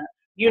vagina.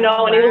 You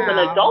know, and it was an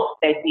adult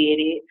that did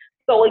it.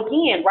 So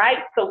again, right?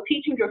 So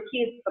teaching your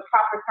kids the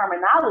proper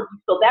terminology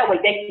so that way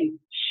they can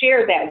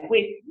share that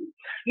with you.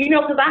 You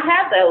know, because I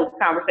have those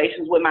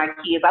conversations with my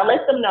kids. I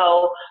let them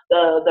know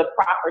the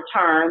proper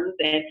terms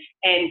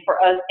and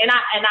for us, and I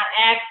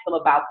ask them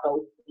about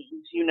those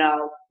things. You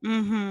know,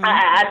 Mm-hmm.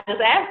 I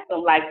just ask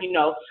them, like, you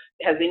know,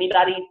 has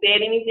anybody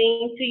said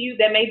anything to you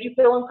that made you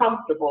feel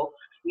uncomfortable?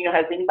 You know,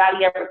 has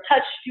anybody ever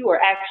touched you or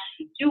asked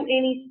you to do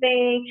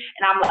anything?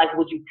 And I'm like,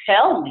 would you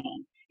tell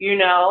me? You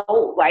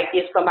know, like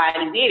if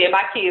somebody did it.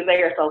 My kids,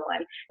 they are so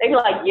funny. They be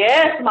like,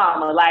 yes,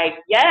 mama, like,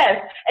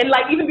 yes. And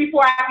like, even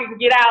before I can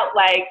get out,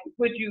 like,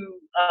 would you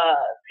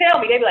tell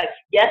me? They be like,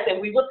 yes,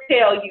 and we will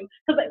tell you.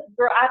 Because, like,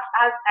 girl, I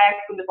ask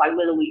them this like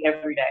literally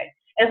every day.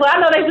 And so I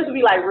know they just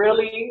be like,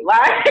 really?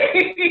 Like,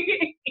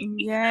 but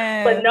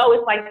Yes. no,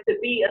 it's like to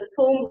be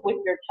attuned with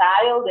your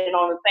child and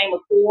on the same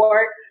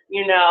accord,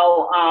 you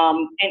know,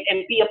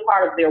 and be a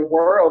part of their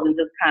world and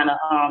just kind of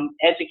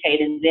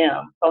educating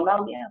them. So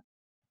no, yeah.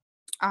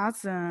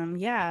 Awesome.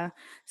 Yeah.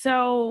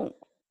 So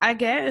I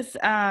guess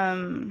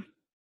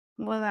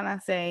what did I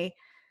say?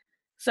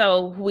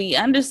 So we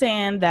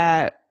understand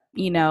that,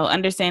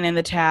 understanding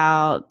the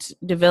child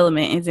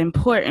development is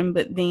important,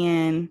 but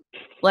then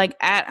like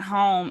at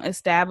home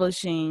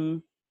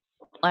establishing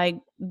like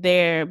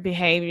their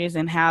behaviors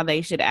and how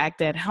they should act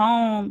at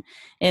home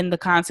and the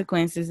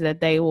consequences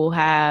that they will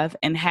have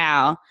and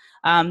how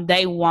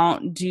they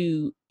won't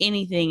do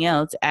anything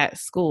else at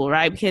school,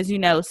 right? Because,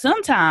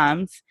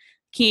 sometimes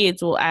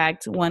kids will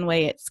act one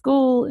way at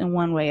school and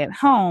one way at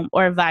home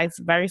or vice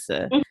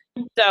versa.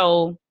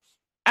 So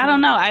I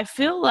don't know. I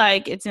feel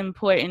like it's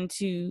important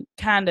to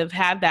kind of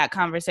have that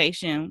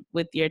conversation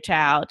with your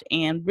child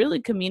and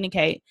really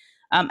communicate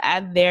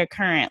at their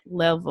current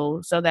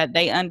level so that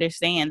they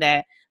understand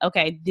that,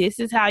 okay, this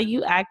is how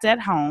you act at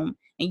home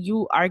and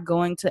you are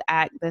going to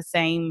act the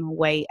same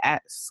way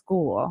at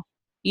school,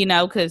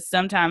 because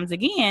sometimes,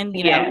 again,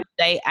 Yeah.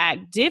 they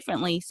act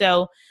differently.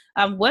 So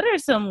what are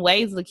some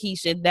ways,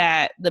 Lakeisha,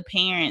 that the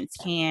parents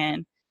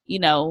can,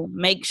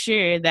 make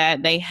sure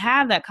that they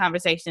have that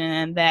conversation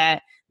and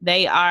that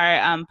they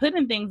are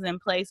putting things in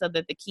place so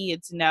that the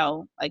kids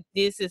know, like,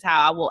 this is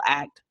how I will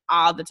act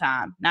all the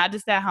time, not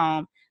just at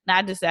home,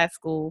 not just at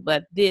school,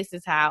 but this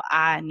is how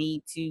I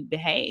need to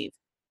behave.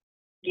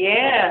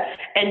 Yeah,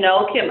 and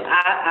no, Kim,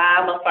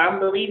 I'm a firm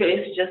believer.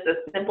 It's just as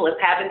simple as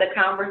having the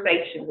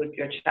conversation with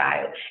your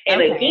child,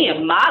 and Okay.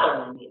 again,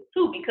 modeling it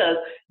too, because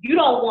you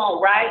don't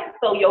want, right.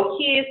 So your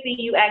kids see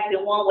you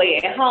acting one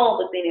way at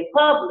home, but then in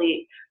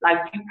public, like,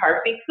 you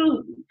perfect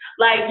Susie,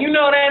 like, you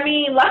know what I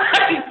mean?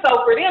 Like,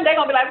 so for them, they're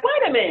gonna be like,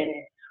 wait a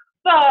minute.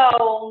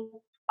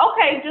 So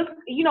okay, just,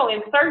 you know,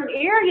 in certain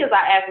areas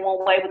I act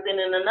one way, but then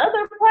in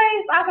another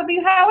place I could be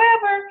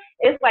however.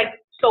 It's like,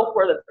 so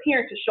for the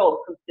parent to show up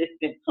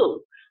consistent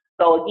too.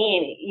 So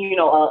again, you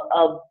know,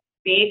 a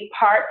big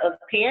part of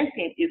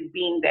parenting is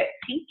being that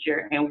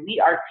teacher, and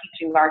we are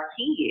teaching our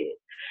kids.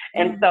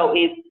 And so Mm-hmm.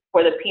 it's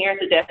for the parent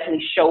to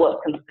definitely show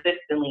up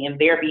consistently in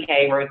their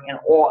behaviors in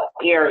all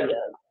areas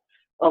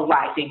of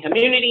life, in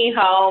community,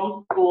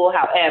 home, school,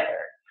 however.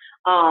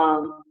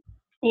 Um,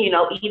 you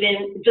know,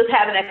 even just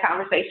having that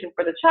conversation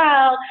for the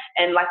child,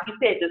 and like you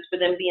said, just for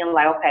them being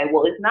like, okay,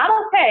 well, it's not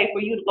okay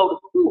for you to go to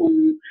school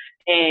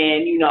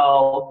and, you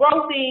know,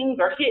 throw things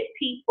or hit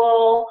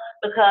people,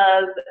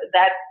 because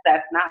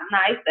that's not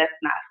nice, that's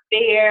not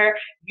fair.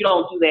 You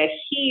don't do that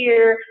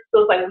here.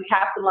 So it's like we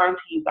have to learn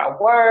to use our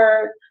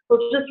words. So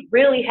just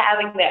really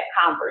having that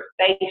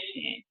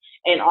conversation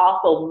and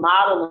also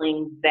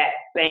modeling that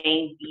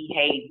same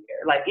behavior.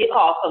 Like, it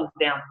all comes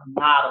down to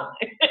modeling.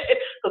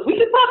 Because we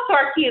can talk to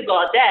our kids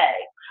all day,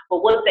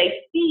 but what they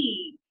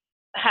see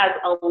has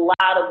a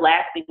lot of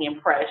lasting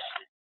impression.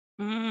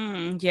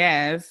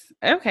 Yes.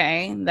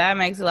 Okay. That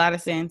makes a lot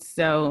of sense.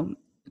 So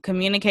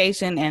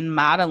communication and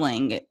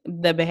modeling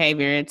the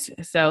behavior, it's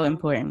so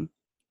important.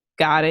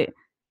 Got it.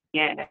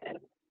 Yeah.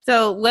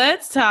 So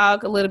let's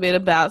talk a little bit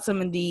about some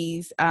of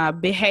these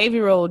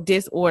behavioral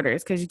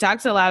disorders, because you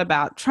talked a lot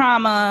about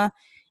trauma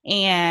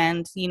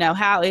and,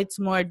 how it's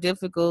more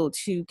difficult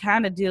to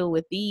kind of deal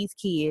with these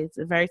kids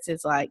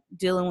versus like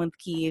dealing with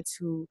kids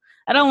who,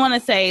 I don't want to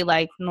say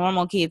like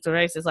normal kids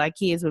versus like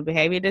kids with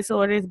behavior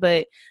disorders,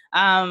 but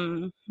how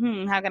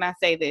can I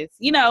say this?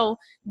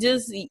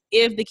 Just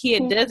if the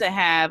kid doesn't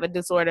have a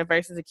disorder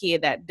versus a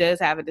kid that does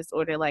have a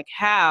disorder, like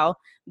how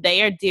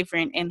they are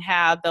different and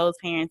how those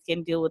parents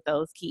can deal with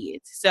those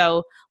kids.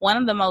 So one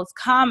of the most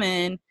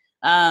common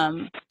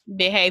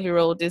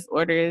behavioral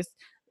disorders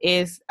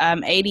is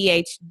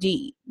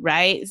ADHD,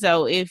 right?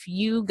 So if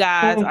you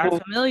guys are Mm-hmm.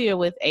 familiar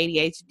with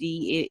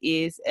ADHD, it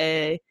is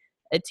a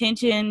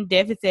attention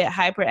deficit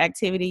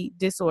hyperactivity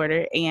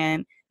disorder,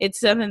 and it's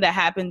something that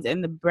happens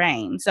in the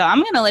brain. So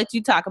I'm going to let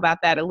you talk about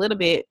that a little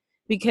bit,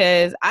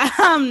 because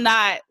I'm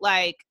not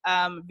like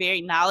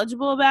very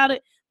knowledgeable about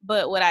it.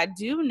 But what I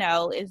do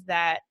know is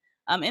that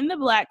in the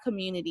Black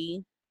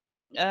community,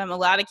 a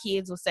lot of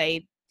kids will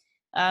say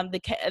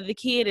the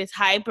kid is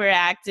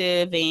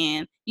hyperactive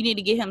and you need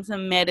to get him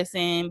some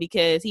medicine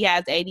because he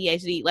has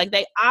ADHD. Like,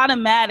 they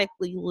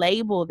automatically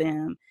label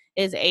them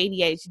is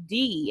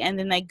ADHD. And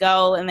then they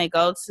go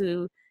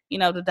to,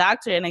 the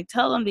doctor and they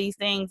tell them these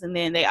things, and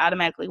then they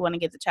automatically want to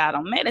get the child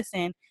on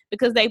medicine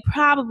because they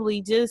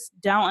probably just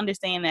don't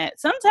understand that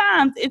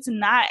sometimes it's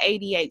not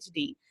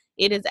ADHD.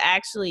 It is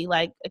actually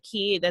like a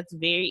kid that's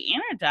very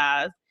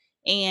energized.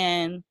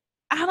 And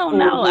I don't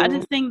know. I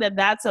just think that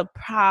that's a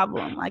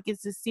problem. Like,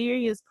 it's a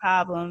serious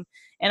problem.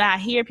 And I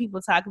hear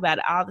people talk about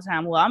it all the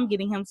time. Well, I'm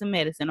getting him some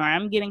medicine, or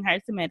I'm getting her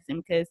some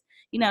medicine because,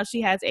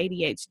 she has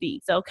ADHD.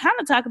 So kind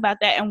of talk about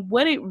that and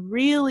what it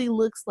really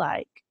looks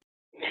like.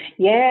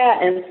 Yeah,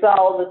 and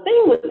so the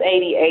thing with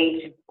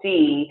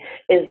ADHD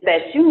is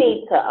that you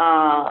need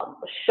to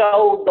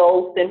show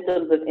those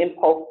symptoms of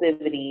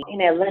impulsivity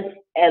in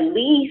at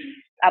least,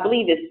 I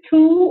believe it's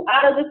 2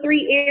 out of the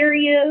 3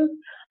 areas.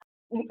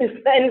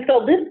 And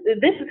so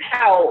this is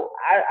how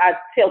I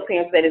tell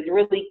parents that it's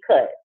really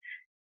cut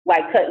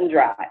and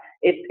dry.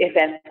 If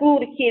at school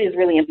the kid is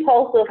really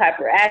impulsive,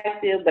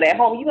 hyperactive, but at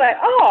home you like,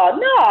 oh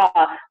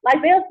no,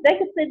 like they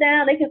can sit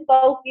down, they can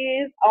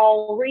focus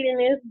on reading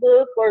this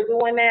book or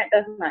doing that.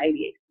 That's not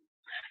ADHD.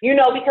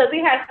 Because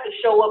it has to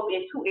show up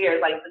in 2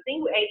 areas. Like the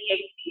thing with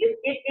ADHD is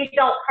it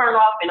don't turn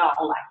off and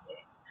on like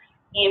that.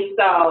 And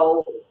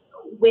so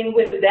when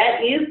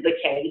that is the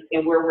case,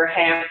 and where we're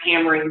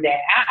hammering that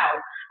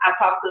out, I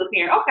talk to the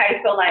parent,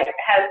 okay, so like,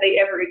 has they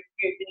ever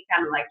experienced any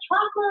kind of like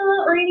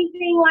trauma or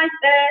anything like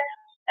that?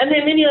 And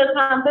then many of the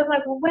times they're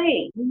like, well,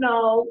 wait,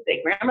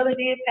 their grandmother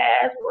did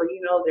pass, or,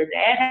 their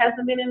dad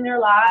hasn't been in their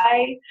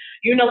life,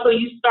 so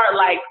you start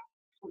like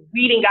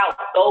weeding out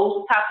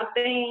those types of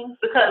things.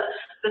 Because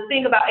the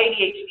thing about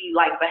ADHD,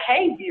 like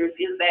behaviors,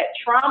 is that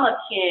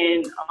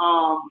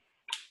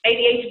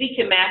ADHD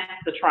can mask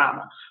the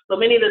trauma. So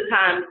many of the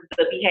times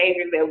the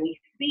behaviors that we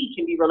see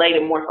can be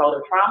related more so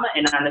to trauma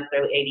and not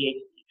necessarily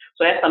ADHD.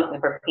 So that's something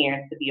for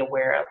parents to be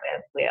aware of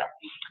as well.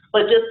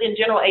 But just in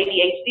general,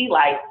 ADHD,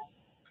 like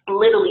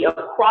literally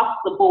across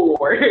the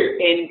board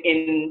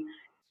in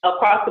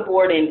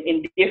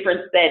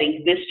different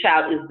settings, this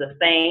child is the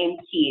same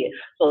kid.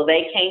 So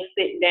they can't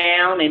sit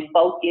down and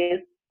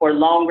focus for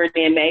longer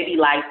than maybe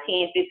like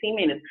 10, 15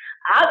 minutes.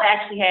 I've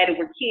actually had it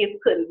where kids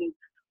couldn't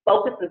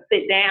focus and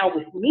sit down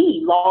with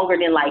me longer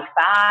than like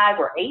 5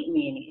 or 8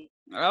 minutes.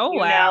 Oh,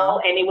 wow.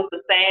 And it was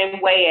the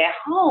same way at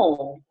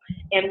home.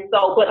 And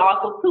so, but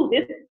also too,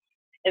 this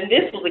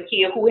was a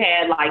kid who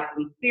had like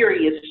some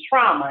serious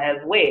trauma as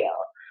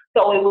well.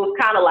 So it was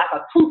kind of like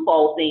a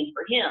twofold thing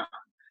for him.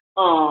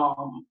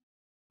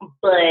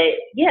 But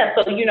yeah,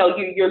 so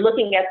you're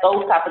looking at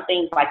those type of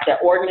things, like the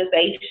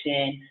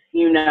organization.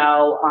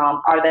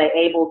 Are they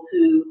able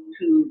to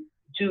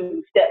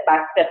do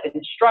step-by-step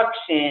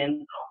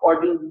instructions,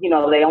 or do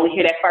they only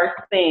hear that first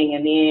thing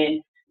and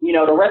then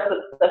the rest of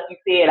the stuff you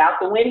said out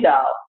the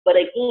window? But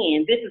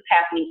again, this is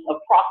happening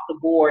across the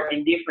board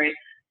in different,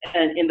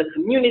 in the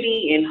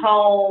community, in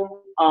home,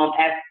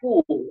 at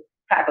school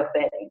type of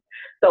setting.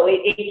 So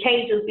it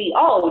can't just be,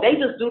 they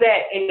just do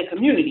that in the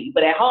community,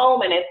 but at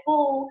home and at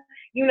school,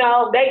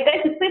 they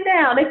can sit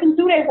down, they can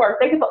do their work,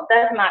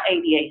 that's not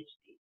ADHD,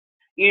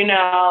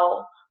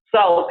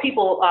 So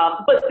people,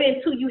 but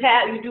then too, you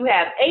do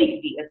have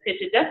ADD,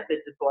 attention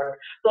deficit disorder.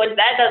 So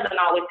that doesn't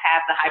always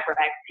have the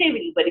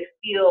hyperactivity, but it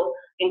still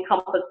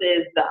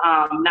encompasses the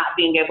not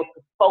being able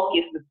to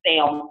focus and stay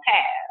on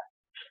task.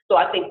 So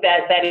I think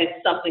that is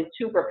something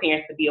too for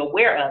parents to be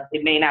aware of.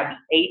 It may not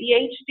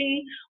be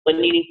ADHD, but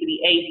needing to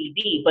be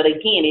ADD. But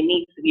again, it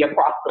needs to be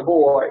across the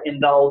board in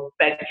those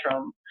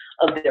spectrums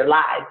of their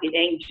lives. It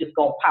ain't just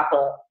gonna pop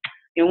up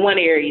in one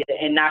area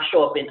and not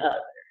show up in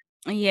others.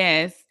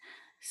 Yes.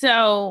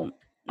 So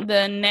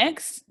the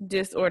next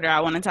disorder I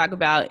want to talk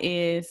about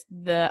is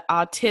the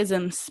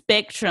autism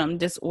spectrum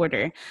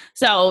disorder.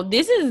 So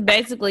this is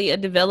basically a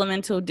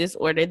developmental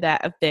disorder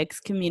that affects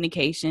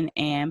communication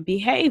and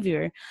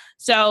behavior.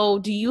 So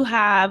do you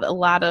have a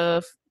lot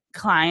of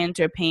clients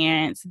or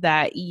parents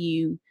that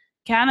you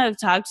kind of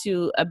talk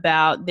to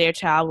about their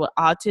child with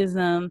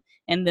autism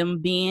and them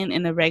being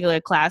in a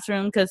regular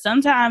classroom? Because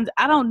sometimes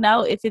I don't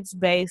know if it's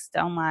based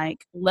on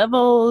like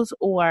levels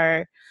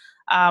or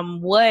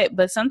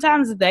but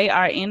sometimes they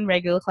are in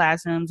regular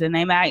classrooms and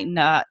they might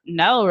not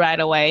know right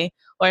away,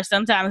 or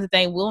sometimes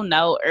they will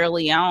know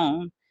early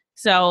on.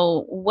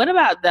 So what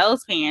about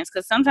those parents?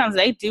 Because sometimes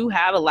they do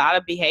have a lot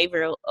of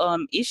behavioral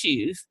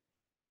issues.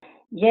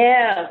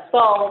 Yeah,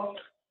 so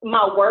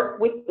my work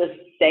with the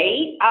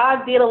state,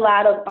 I did a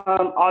lot of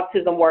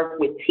autism work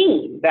with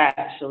teens,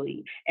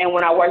 actually. And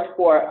when I worked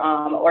for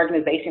an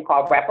organization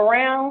called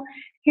Wraparound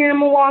here in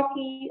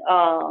Milwaukee,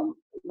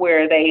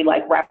 where they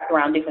like wrapped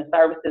around different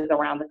services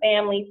around the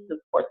family to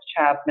support the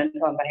child's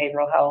mental and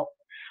behavioral health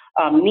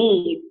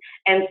needs.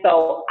 And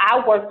so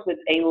I worked with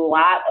a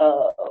lot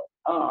of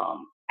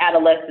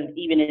adolescents,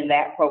 even in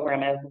that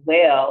program as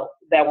well,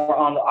 that were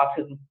on the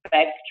autism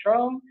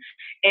spectrum.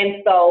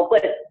 And so,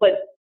 but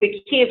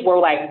the kids were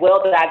like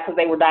well diagnosed, because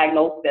they were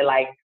diagnosed at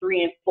like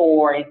 3 and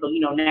 4. And so,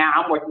 now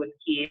I'm working with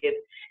kids,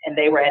 and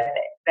they were at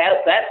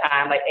that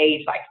time, like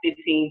age like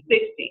 15,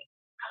 16.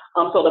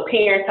 So the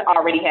parents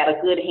already had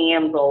a good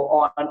handle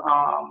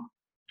on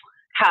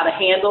how to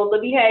handle the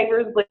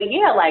behaviors. But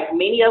yeah, like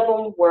many of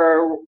them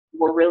were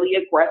really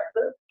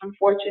aggressive,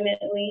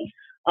 unfortunately.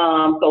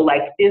 So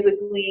like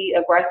physically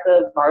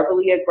aggressive,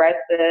 verbally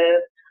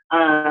aggressive.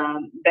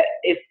 That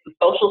it's the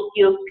social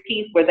skills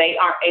piece where they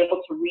aren't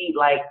able to read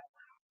like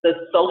the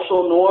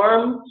social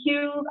norm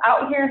cues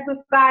out here in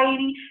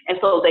society, and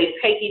so they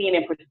take it in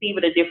and perceive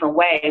it a different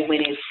way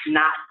when it's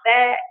not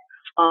that.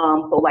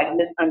 So like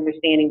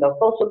misunderstanding those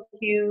social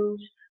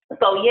cues.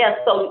 So yeah,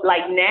 so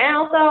like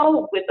now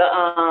though with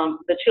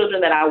the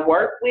children that I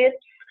work with,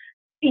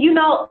 you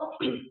know,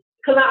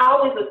 because I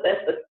always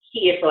assess the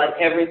kid for like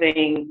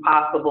everything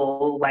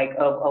possible, like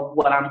of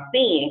what I'm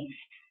seeing.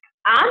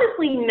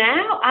 Honestly,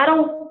 now I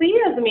don't see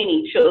as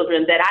many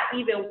children that I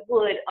even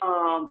would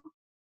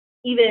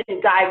even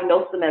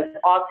diagnose them as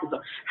autism.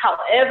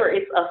 However,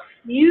 it's a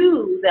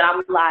few that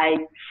I'm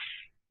like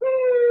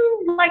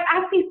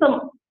I see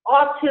some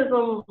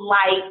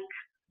autism-like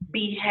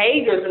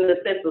behaviors in the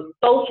sense of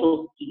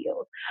social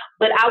skills,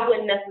 but I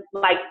wouldn't necessarily,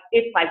 like,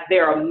 it's like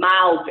they're a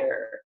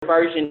milder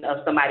version of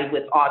somebody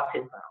with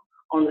autism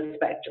on the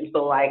spectrum.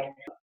 So like,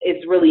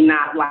 it's really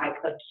not like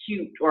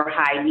acute or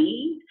high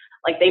need.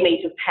 Like they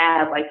may just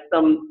have like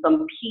some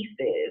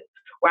pieces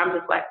where I'm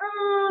just like,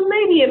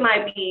 maybe it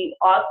might be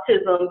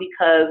autism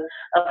because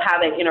of how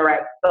they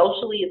interact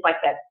socially. It's like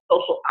that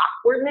social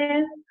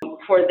awkwardness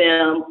for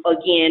them,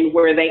 again,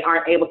 where they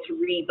aren't able to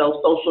read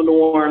those social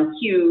norm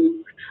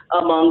cues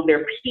among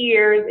their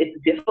peers. It's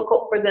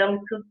difficult for them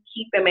to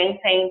keep and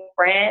maintain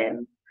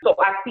friends. So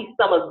I see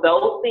some of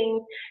those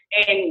things.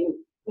 And,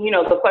 you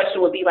know, the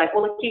question would be like,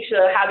 well,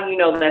 Lakeisha, how do you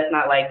know that's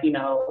not like, you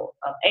know,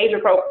 age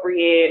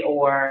appropriate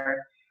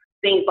or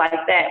things like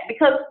that?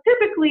 Because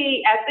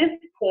typically at this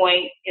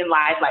point in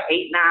life, like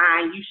 8,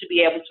 9, you should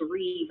be able to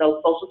read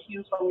those social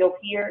cues from your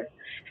peers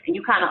and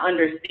you kind of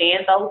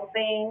understand those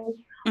things.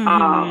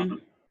 Mm-hmm.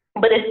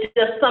 But it's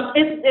just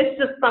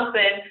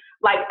something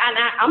like, and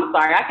I'm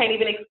sorry, I can't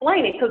even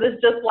explain it because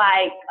it's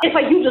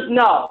like you just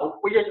know,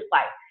 where you're just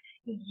like,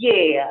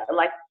 yeah,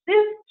 like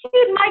this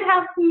kid might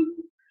have some,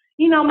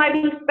 you know, might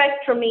be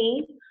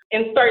spectrum-y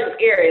in certain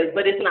areas,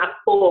 but it's not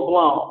full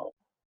blown,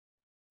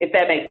 if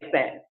that makes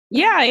sense.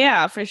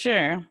 Yeah, for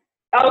sure.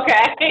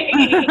 Okay.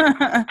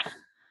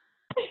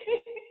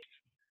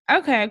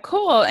 Okay,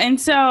 cool. And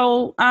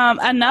so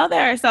I know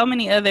there are so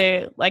many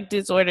other like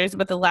disorders,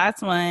 but the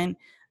last one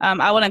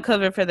I want to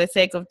cover for the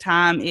sake of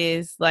time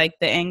is like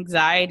the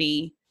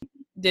anxiety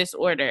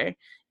disorder.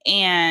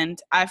 And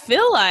I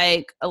feel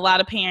like a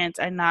lot of parents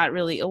are not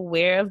really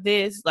aware of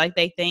this. Like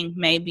they think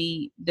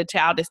maybe the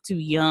child is too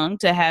young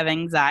to have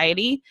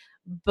anxiety,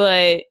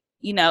 but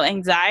you know,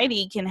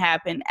 anxiety can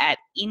happen at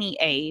any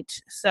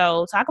age.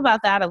 So talk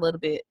about that a little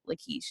bit,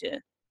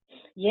 Lakeisha.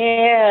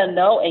 Yeah,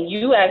 no, and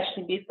you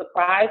actually be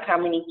surprised how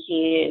many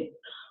kids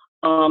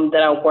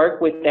that I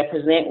work with that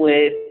present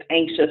with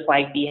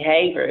anxious-like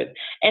behaviors.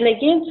 And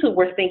again, too,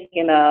 we're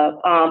thinking of,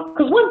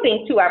 because one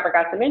thing, too, I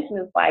forgot to mention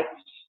is like,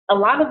 a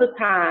lot of the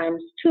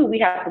times, too, we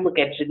have to look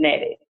at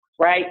genetics,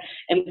 right?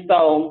 And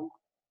so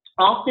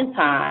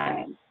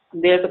oftentimes,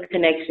 there's a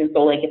connection.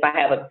 So like if I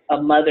have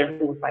a mother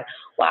who was like,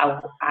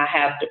 well, I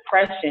have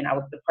depression. I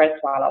was depressed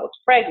while I was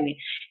pregnant.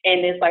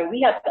 And it's like,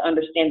 we have to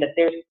understand that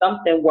there's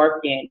something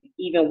working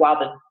even while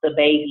the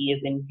baby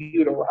is in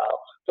utero.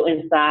 So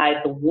inside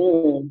the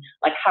womb,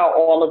 like how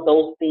all of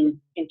those things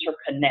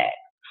interconnect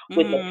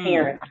with the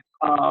parents'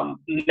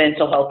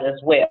 mental health as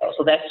well.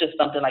 So that's just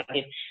something like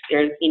if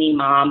there's any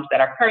moms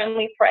that are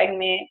currently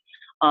pregnant,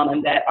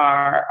 and that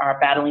are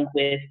battling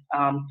with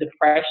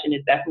depression,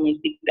 is definitely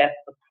seek that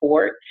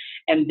support.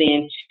 And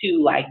then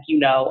too, like, you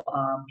know,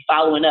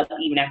 following up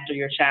even after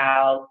your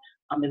child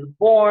is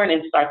born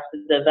and starts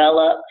to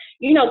develop,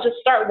 you know, just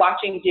start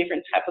watching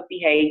different type of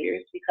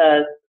behaviors,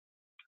 because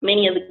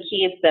many of the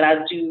kids that I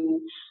do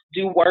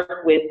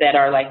work with that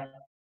are like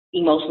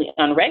emotionally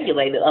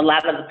unregulated, a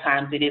lot of the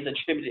times it is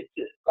attributed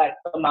to like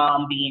the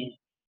mom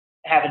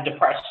having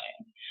depression.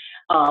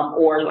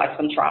 Or like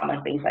some trauma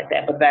and things like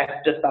that. But that's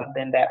just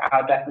something that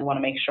I definitely want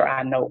to make sure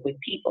I know with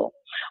people.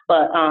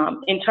 But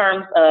in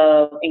terms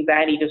of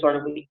anxiety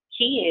disorder with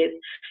kids,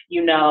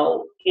 you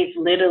know, it's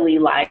literally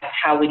like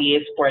how it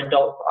is for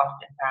adults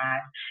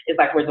oftentimes. It's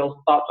like where those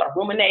thoughts are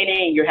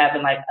ruminating, you're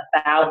having like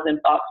 1,000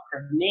 thoughts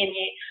per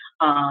minute,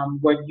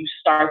 where you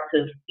start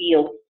to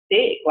feel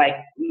sick. Like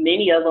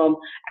many of them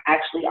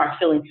actually are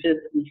feeling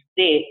physically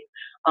sick,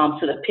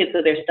 to the pits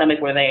of their stomach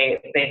where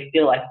they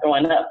feel like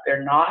throwing up,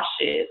 they're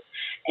nauseous.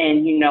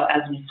 And, you know,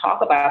 as we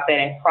talk about that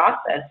and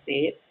process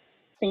it,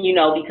 you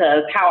know,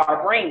 because how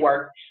our brain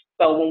works,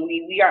 so when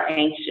we are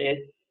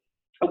anxious,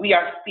 we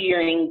are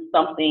fearing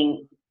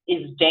something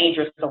is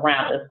dangerous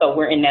around us. So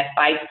we're in that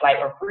fight, flight,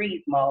 or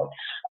freeze mode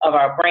of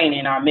our brain,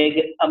 and our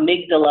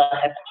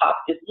amygdala has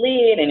popped its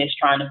lid and is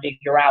trying to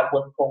figure out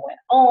what's going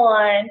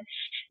on.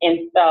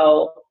 And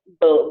so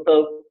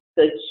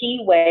the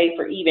key way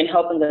for even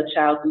helping the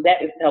child do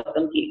that is to help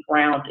them get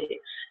grounded.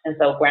 And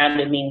so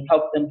grounded means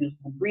help them do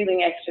some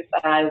breathing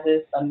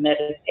exercises, some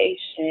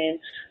meditation,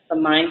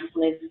 some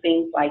mindfulness,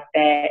 things like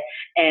that.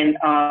 And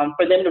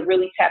for them to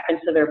really tap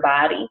into their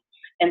body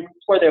and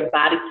for their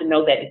body to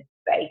know that it's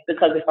safe.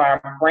 Because if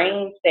our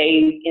brain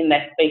stays in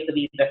that space of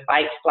either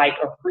fight, flight,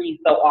 or freeze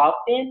so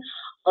often,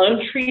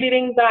 untreated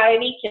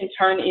anxiety can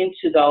turn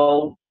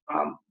into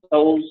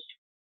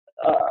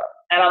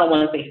and I don't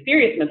want to say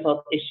serious mental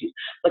health issues,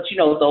 but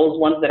those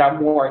ones that are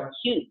more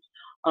acute,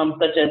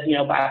 such as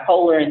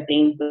bipolar and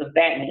things of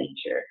that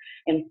nature.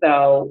 And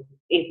so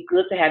it's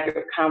good to have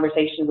your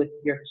conversation with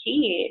your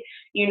kid.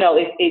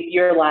 If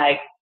you're like,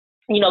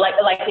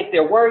 like if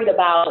they're worried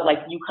about like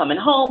you coming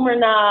home or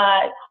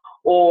not,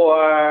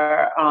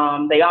 or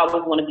they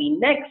always want to be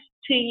next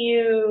to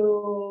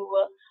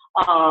you,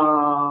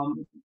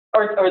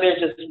 or they're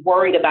just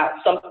worried about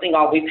something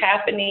always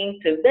happening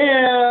to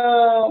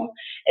them.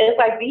 It's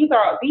like these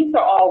are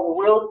all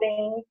real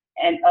things,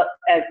 and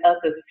as us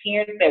as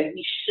parents, that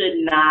we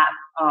should not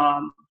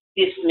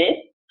dismiss,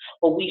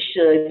 but we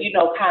should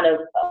kind of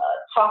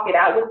talk it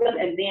out with them,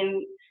 and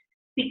then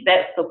seek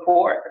that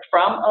support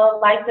from a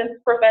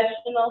licensed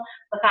professional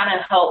to kind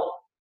of help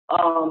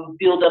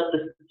build up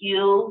the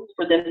skills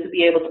for them to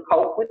be able to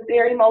cope with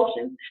their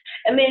emotions.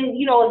 And then,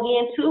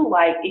 again, too,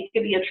 like it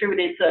could be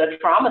attributed to a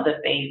trauma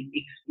that they've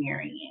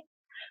experienced.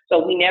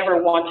 So we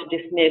never want to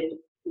dismiss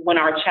when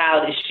our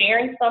child is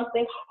sharing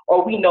something,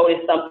 or we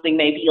notice something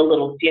may be a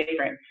little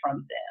different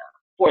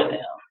for them.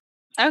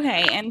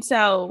 Okay, and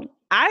so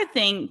I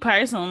think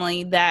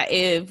personally that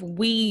if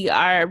we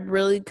are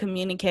really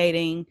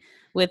communicating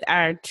with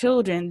our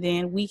children,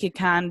 then we could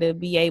kind of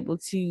be able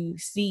to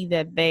see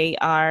that they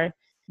are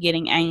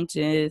getting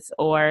anxious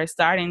or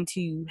starting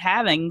to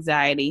have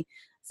anxiety,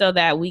 so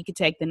that we could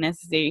take the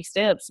necessary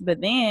steps.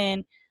 But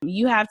then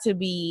you have to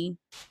be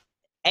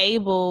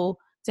able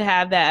to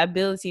have that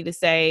ability to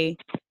say,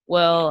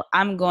 well,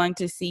 I'm going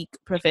to seek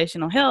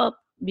professional help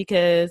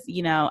because,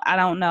 I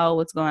don't know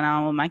what's going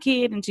on with my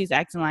kid and she's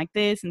acting like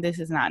this and this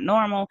is not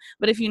normal.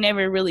 But if you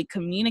never really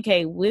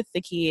communicate with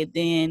the kid,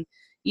 then,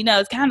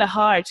 it's kind of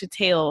hard to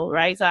tell,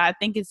 right? So I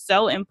think it's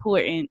so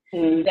important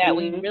that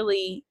we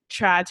really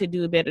try to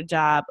do a better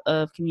job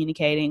of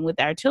communicating with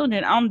our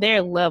children on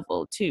their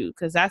level too,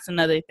 because that's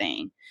another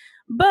thing.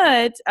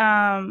 But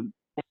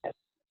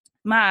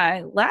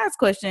my last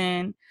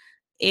question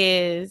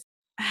is,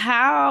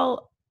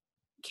 how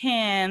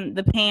can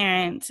the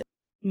parent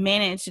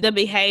manage the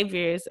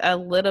behaviors a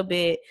little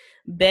bit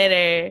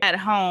better at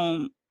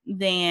home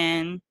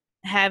than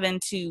having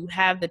to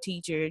have the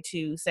teacher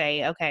to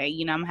say, okay,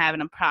 I'm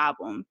having a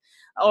problem?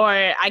 Or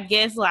I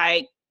guess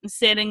like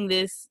setting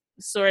this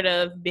sort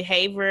of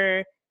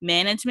behavior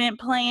management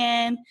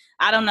plan.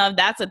 I don't know if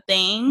that's a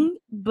thing,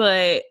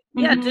 but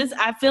yeah, just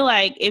I feel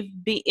like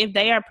if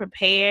they are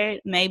prepared,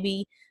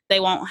 maybe they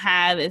won't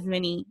have as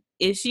many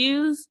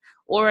issues.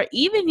 Or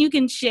even you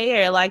can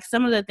share like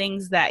some of the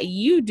things that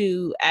you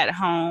do at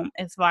home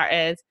as far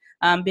as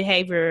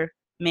behavior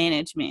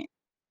management.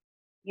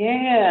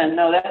 Yeah,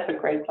 no, that's a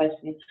great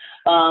question.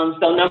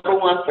 So number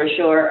one, for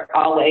sure,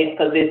 always,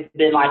 because it's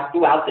been like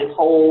throughout this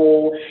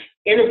whole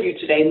interview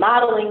today,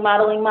 modeling,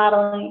 modeling that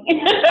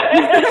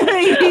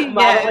behavior,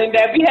 modeling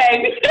that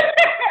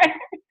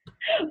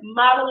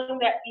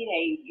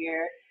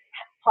behavior,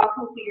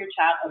 talking to your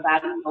child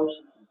about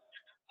emotions,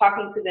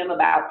 talking to them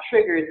about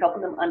triggers,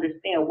 helping them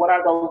understand what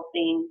are those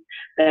things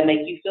that make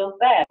you feel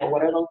sad,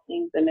 what are those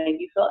things that make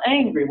you feel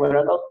angry, what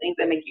are those things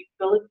that make you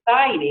feel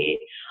excited.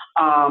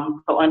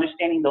 So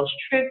understanding those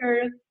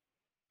triggers,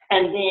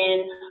 and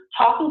then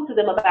talking to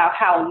them about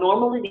how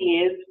normal it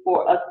is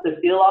for us to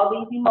feel all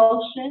these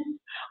emotions,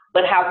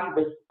 but how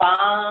we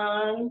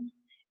respond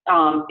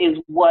is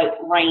what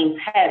reigns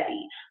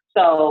heavy.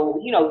 So,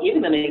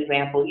 giving them an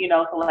example,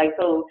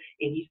 so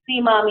if you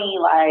see mommy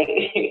like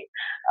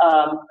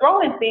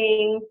throwing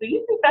things, do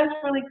you think that's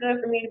really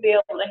good for me to be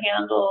able to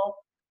handle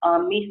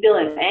me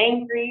feeling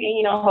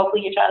angry? And,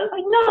 hopefully your child is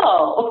like,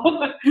 no,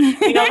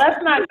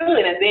 that's not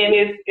good. And then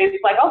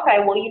it's like, okay,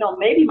 well,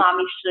 maybe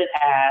mommy should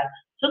have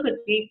took a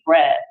deep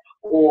breath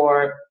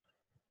or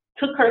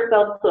took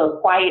herself to a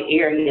quiet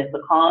area to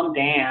calm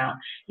down,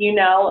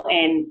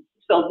 and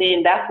so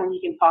then that's when you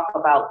can talk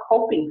about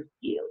coping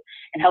skills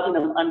and helping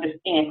them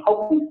understand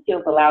coping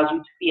skills allows you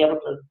to be able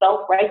to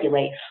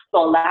self-regulate,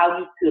 so allow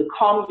you to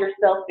calm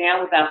yourself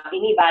down without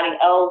anybody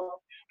else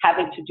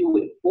having to do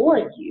it for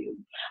you.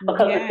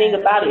 Because the thing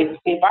about it,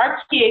 if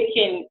our kid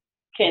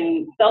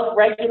can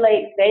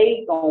self-regulate,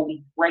 they gonna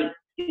be great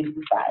in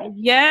society.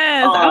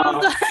 Yes, I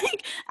was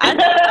like, I'm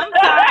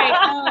sorry.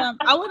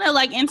 I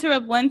want to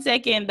interrupt 1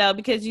 second though,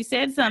 because you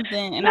said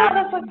something, and I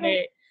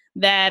remember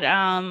that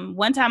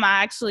one time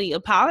I actually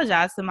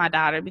apologized to my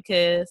daughter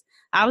because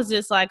I was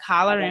just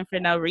hollering for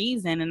no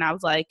reason, and I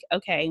was like,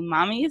 okay,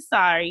 mommy is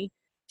sorry.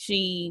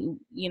 She,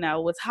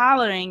 was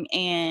hollering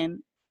and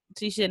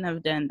she shouldn't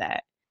have done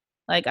that.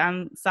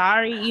 I'm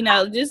sorry,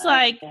 just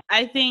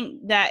I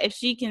think that if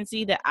she can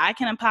see that I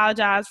can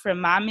apologize for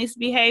my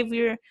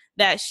misbehavior,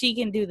 that she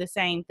can do the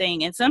same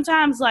thing. And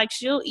sometimes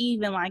she'll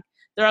even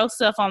throw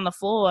stuff on the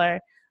floor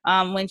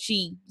when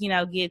she,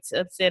 gets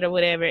upset or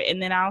whatever.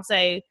 And then I'll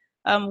say,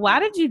 why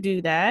did you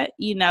do that?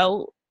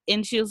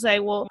 And she'll say,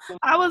 well,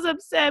 I was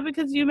upset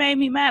because you made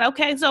me mad.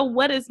 Okay, so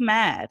what is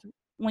mad?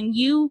 when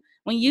you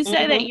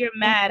say that you're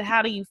mad,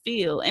 how do you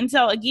feel? And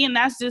so again,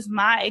 that's just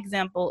my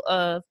example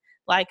of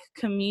like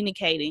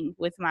communicating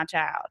with my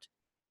child.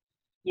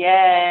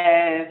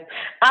 Yes,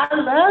 I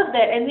love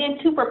that. And then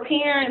too, for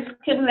parents,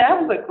 Kim,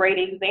 that was a great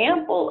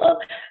example of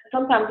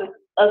sometimes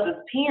us as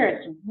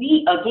parents,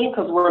 we, again,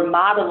 because we're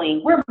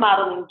modeling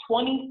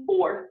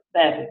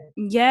 24/7.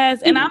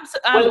 Yes, and I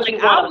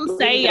will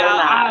say,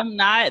 y'all, I'm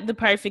not the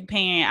perfect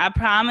parent, I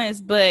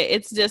promise, but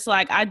it's just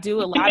like I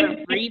do a lot of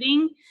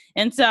reading,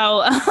 and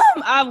so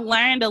I've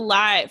learned a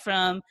lot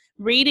from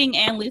reading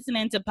and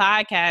listening to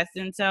podcasts,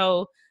 and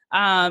so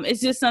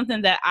it's just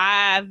something that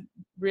I've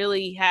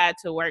really had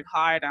to work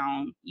hard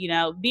on, you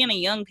know, being a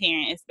young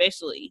parent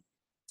especially.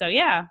 So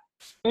yeah.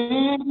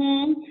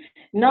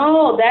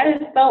 No, that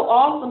is so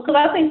awesome, because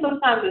I think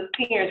sometimes as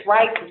parents,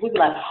 right, because we be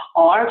like,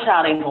 oh, our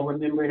child ain't gonna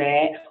remember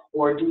that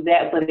or do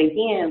that, but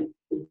again,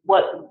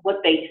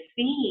 what they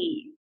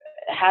see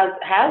has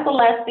a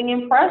lasting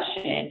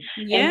impression.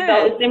 And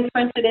so it's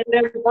imprinted in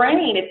their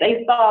brain. If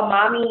they saw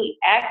mommy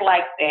act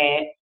like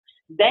that,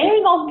 they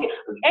ain't gonna forget.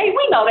 Hey,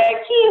 we know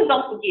that kids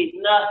don't forget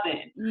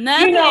nothing.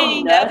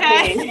 Nothing. Nothing.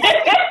 Okay.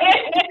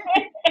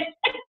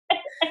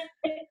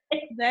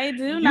 They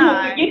do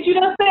not. You forget you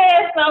done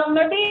said something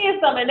or did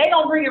something, they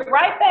gonna bring it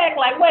right back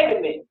like, wait a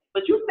minute,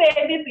 but you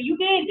said this and you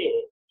did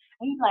this.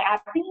 And he's like, I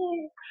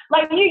did.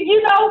 Like,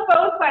 you know,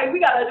 so it's like, we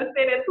gotta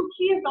understand that too.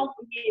 Kids don't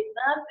forget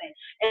nothing.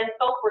 And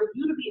so for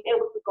you to be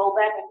able to go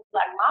back and be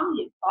like,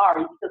 mommy is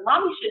sorry, because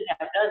mommy shouldn't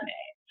have done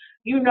that.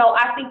 You know,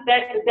 I think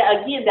that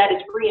again, that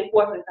is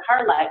reinforcing to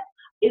her, like,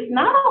 it's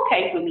not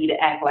okay for me to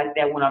act like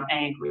that when I'm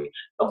angry.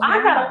 So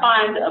I gotta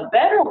find a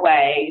better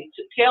way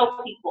to tell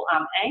people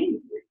I'm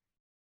angry.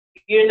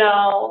 You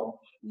know?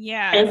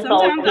 Yeah, and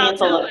sometimes I'll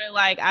tell her,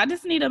 like, I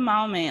just need a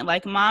moment.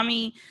 Like,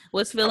 mommy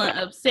was feeling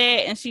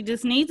upset, and she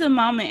just needs a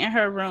moment in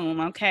her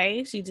room,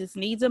 okay? She just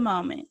needs a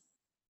moment.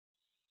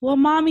 Well,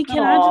 mommy,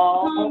 can I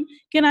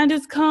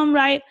just come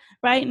right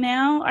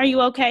now? Are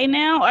you okay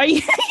now? Are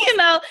you, you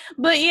know?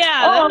 But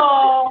yeah,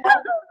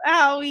 that's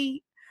how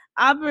we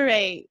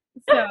operate.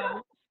 So.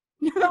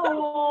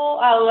 Oh,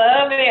 I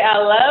love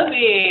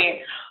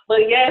it.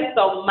 But yes,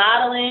 so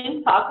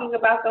modeling, talking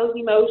about those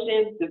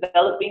emotions,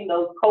 developing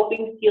those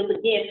coping skills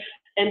again,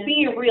 and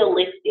being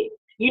realistic.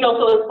 You know,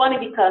 so it's funny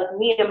because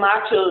me and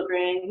my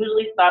children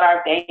usually start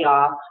our day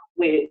off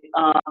with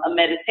a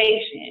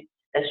meditation.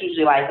 That's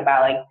usually like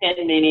about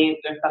 10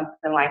 minutes or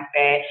something like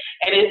that.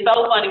 And it's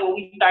so funny when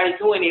we started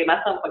doing it, my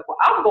son was like, well,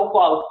 I'm going to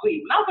fall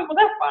asleep. And I was like, well,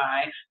 that's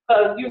fine.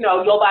 Because, you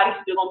know, your body's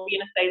still going to be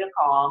in a state of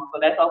calm, so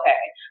that's okay.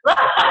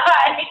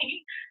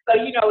 So,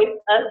 you know, it's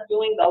us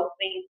doing those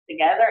things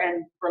together,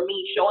 and for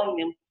me, showing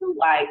them too,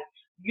 like,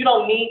 you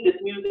don't need this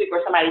music or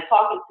somebody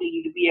talking to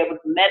you to be able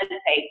to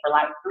meditate for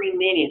 3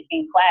 minutes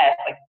in class.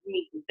 Like, you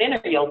need to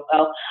center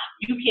yourself.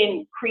 You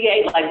can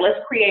create, let's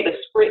create a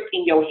script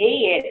in your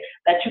head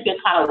that you can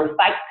kind of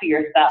recite to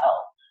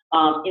yourself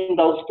in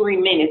those 3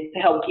 minutes to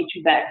help get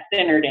you back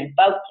centered and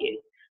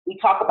focused. We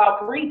talk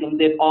about breathing.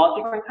 There's all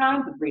different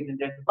kinds of breathing.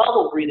 There's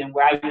bubble breathing,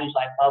 where I use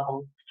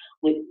bubbles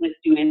with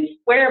students,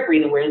 square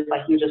breathing, where it's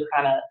you're just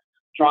kind of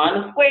drawing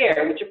a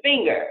square with your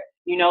finger,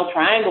 you know,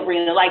 triangle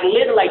breathing,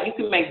 literally, you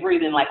can make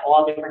breathing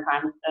all different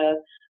kinds of stuff.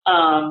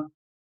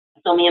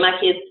 So me and my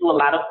kids do a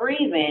lot of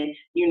breathing,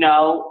 you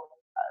know.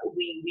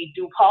 We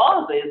do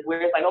pauses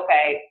where it's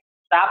okay,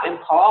 stop and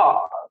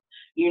pause,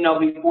 you know,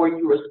 before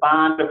you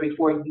respond or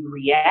before you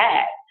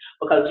react,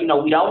 because, you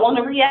know, we don't want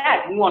to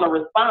react, we want to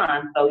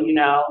respond. So, you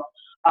know,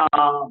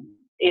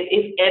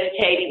 it's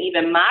educating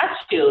even my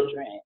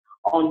children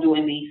on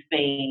doing these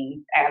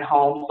things at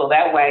home, so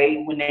that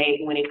way when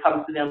it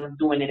comes to them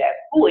doing it at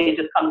school, it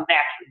just comes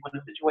naturally. When the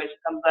situation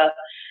comes up,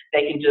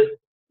 they can just,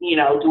 you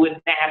know, do it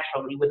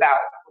naturally without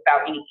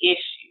any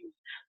issues.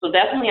 So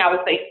definitely I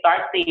would say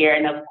start there.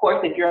 And of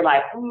course, if you're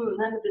like,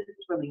 none of this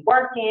is really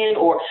working, and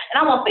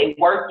I won't say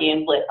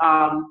working, but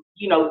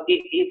you know,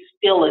 it's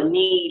still a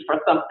need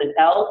for something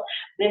else,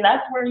 then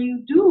that's where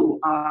you do,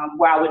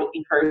 where I would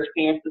encourage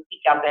parents to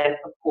seek out that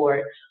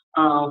support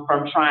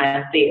from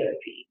trying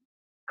therapy.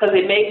 Because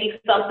it may be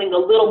something a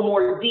little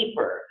more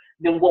deeper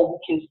than what we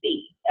can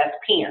see as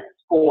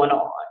parents going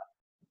on.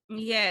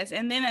 Yes,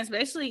 and then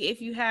especially if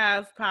you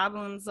have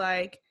problems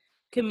like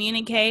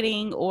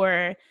communicating,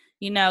 or,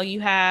 you know, you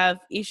have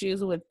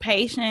issues with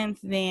patience,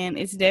 then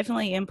it's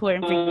definitely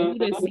important for you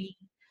to see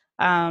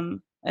a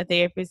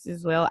therapist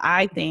as well,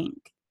 I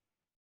think.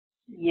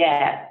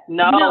 Yeah,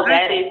 no,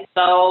 that is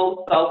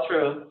so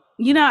true.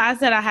 You know, I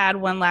said I had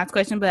one last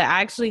question, but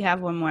I actually have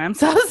one more. I'm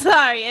so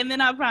sorry. And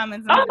then I promise.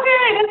 Okay,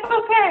 that's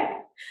okay.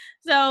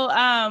 So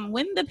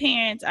when the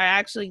parents are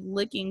actually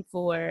looking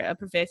for a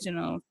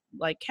professional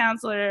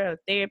counselor or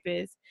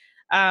therapist,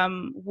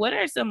 what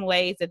are some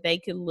ways that they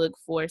could look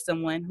for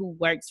someone who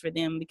works for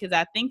them? Because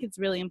I think it's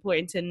really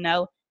important to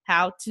know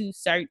how to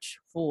search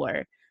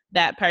for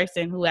that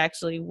person who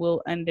actually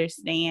will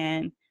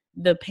understand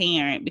the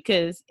parent,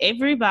 because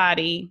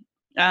everybody,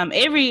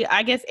 every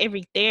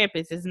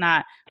therapist is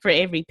not for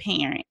every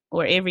parent,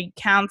 or every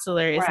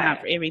counselor is not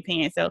for every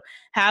parent. So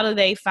how do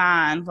they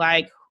find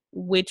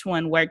which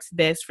one works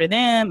best for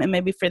them and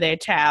maybe for their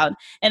child.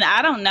 And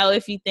I don't know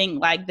if you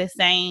think like the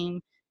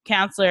same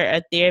counselor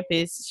or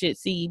therapist should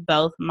see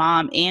both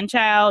mom and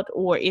child,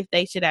 or if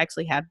they should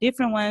actually have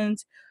different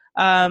ones,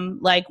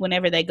 like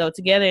whenever they go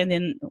together and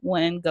then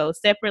one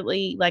goes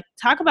separately. Like,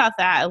 talk about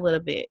that a little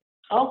bit.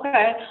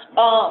 Okay.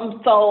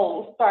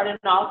 So starting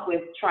off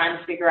with trying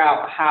to figure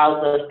out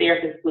how the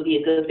therapist would be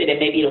a good fit, and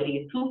maybe it'll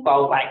be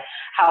twofold, like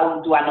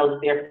how do I know the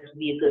therapist would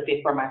be a good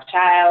fit for my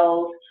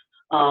child?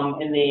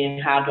 And then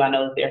how do I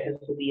know the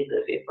therapist would be a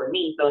good fit for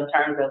me? So in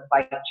terms of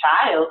like a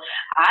child,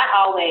 I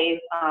always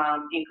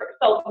encourage,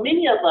 so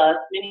many of us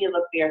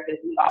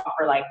therapists, we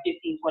offer like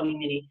 15,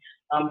 20-minute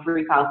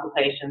free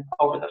consultations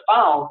over the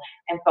phone.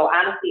 And so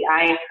honestly,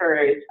 I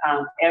encourage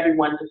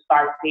everyone to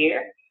start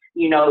there.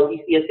 You know,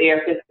 if you see a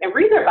therapist, and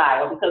read their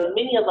bio, because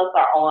many of us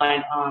are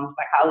on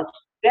Psychology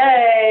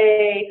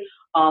Today,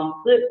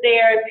 Good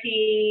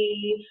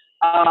Therapy,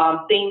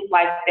 things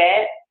like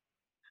that.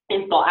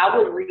 And so I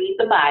would read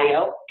the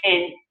bio,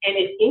 and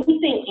if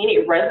anything in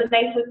it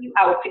resonates with you,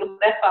 I would pick up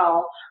that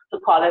phone to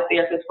call that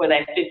therapist for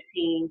that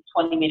 15,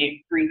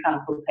 20-minute free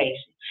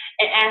consultation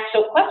and ask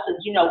your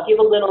questions. You know, give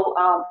a little,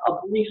 a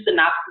brief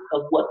synopsis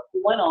of what's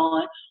going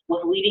on,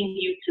 what's leading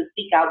you to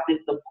seek out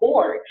this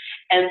support,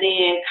 and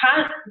then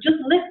kind of just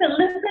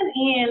listen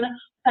in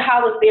to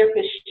how the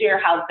therapist share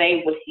how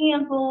they would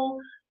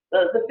handle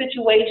the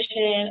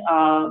situation,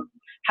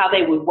 how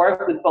they would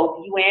work with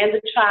both you and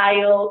the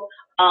child,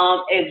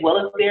 as well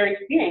as their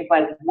experience.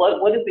 Like,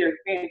 what is their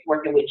experience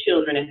working with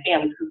children and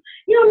families? Because,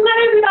 you know, not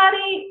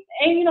everybody,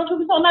 and, you know, truth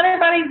be told, not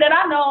everybody that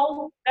I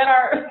know that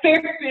are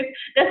therapists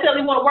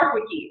necessarily want to work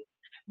with kids.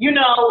 You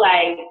know,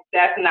 like,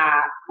 that's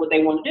not what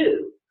they want to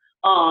do.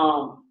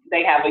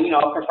 They have a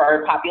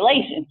preferred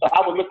population. So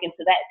I would look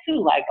into that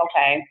too. Like,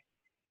 okay,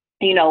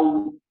 you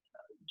know,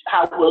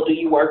 how well do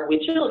you work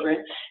with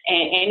children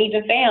and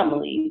even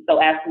families? So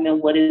asking them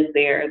what is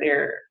their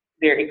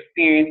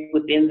experience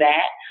within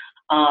that.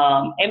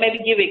 And maybe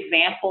give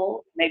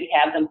examples, maybe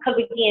have them, because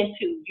again,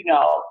 too, you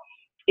know,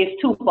 it's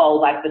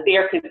twofold. Like the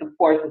therapist, of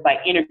course, is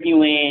like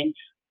interviewing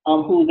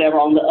who's ever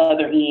on the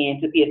other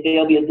end to see if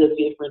they'll be a good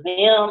fit for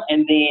them,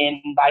 and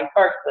then vice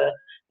versa.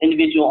 The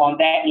individual on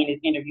that end is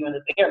interviewing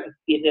the therapist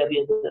to see if they'll be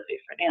a good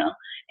fit for them.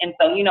 And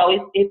so, you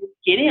know, it's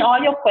getting all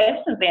your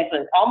questions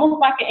answered, almost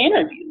like an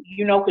interview,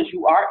 you know, because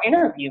you are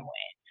interviewing.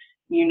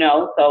 You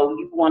know, so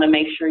you want to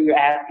make sure you're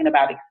asking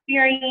about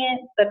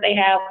experience that they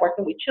have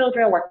working with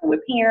children, working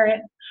with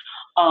parents,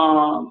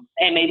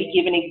 and maybe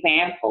give an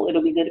example.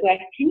 It'll be good to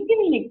ask, can you give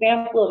me an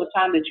example of a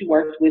time that you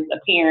worked with a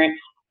parent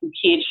whose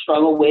kids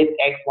struggle with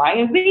X, Y,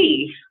 and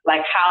Z?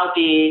 Like, how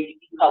did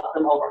you help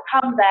them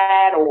overcome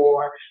that?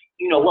 Or,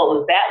 you know, what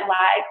was that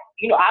like?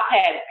 You know, I've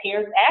had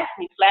parents ask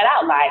me flat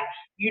out, like,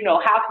 you know,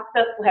 how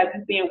successful have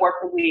you been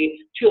working with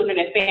children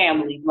and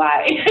families?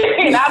 Like,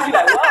 and I'll be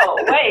like, whoa,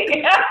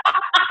 wait.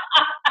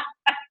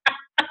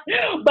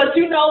 But,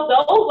 you know,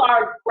 those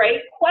are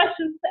great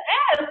questions to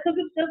ask, because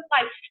it's just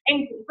like,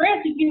 and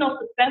granted, you know,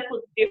 success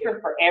was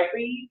different for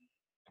every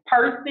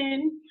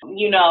person,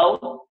 you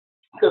know,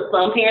 because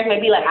some parents may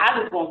be like, I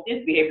just want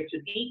this behavior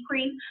to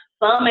decrease.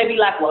 Some may be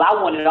like, well, I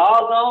want it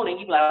all gone, and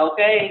you be like,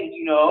 okay,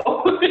 you know,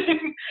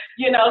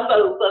 you know,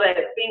 so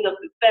that thing of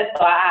success.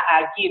 So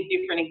I give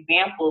different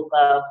examples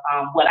of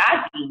what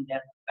I deem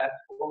as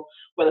successful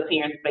for the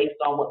parents based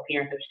on what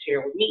parents have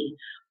shared with me.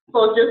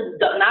 So just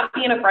not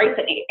being afraid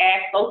to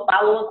ask those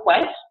follow-up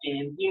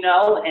questions, you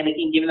know, and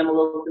again, giving them a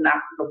little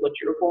synopsis of what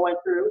you're going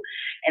through,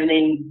 and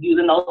then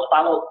using those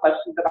follow-up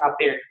questions about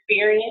their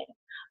experience,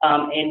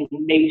 and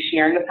maybe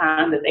sharing the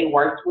time that they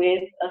worked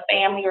with a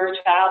family or a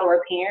child or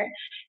a parent,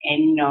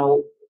 and, you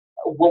know,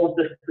 what was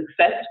the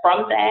success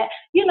from that,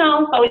 you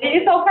know, so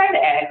it's okay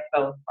to ask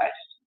those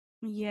questions.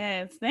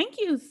 Yes. Thank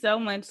you so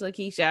much,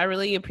 Lakeisha. I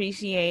really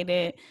appreciate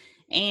it.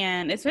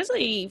 And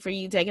especially for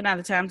you taking out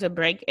the time to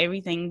break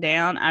everything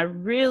down. I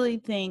really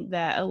think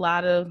that a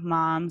lot of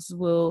moms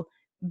will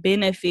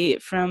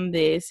benefit from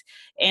this,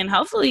 and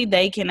hopefully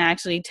they can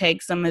actually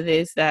take some of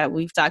this that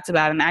we've talked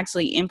about and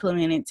actually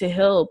implement it to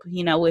help,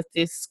 you know, with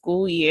this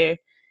school year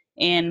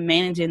and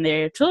managing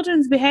their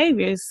children's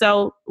behaviors.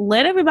 So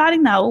let everybody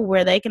know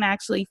where they can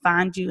actually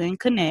find you and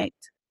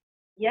connect.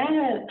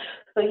 Yes.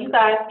 So you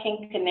guys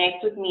can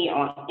connect with me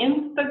on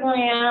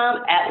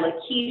Instagram at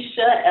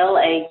Lakeisha,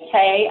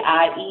 LAKIESHA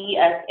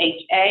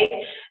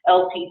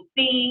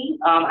LTC.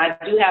 I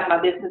do have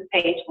my business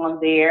page on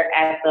there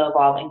at The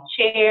Evolving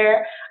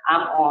Chair.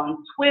 I'm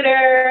on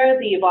Twitter,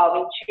 The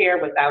Evolving Chair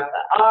without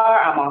the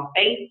R. I'm on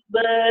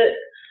Facebook,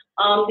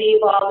 The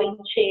Evolving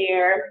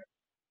Chair.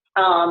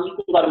 You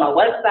can go to my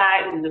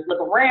website and just look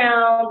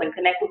around and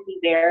connect with me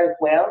there as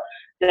well,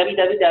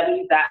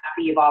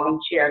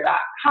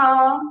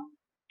 www.theevolvingchair.com.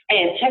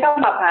 And check out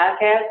my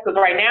podcast, because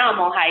right now I'm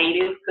on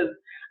hiatus because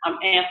I'm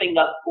amping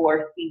up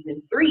for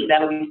season 3.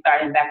 That'll be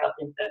starting back up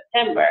in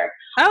September.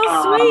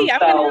 Oh, sweet. I'm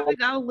going to have to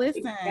go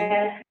listen.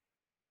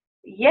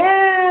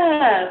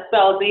 Yeah.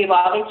 So the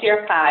Evolving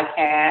Chair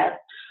podcast.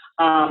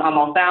 I'm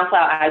on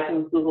SoundCloud,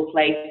 iTunes, Google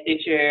Play,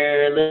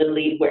 Stitcher,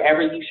 Literally,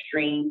 wherever you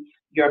stream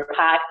your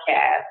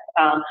podcast.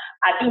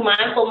 I do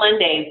Mindful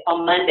Mondays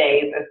on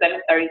Mondays at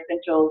 7:30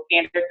 Central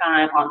Standard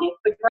Time on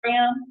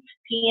Instagram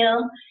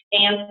PM.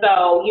 And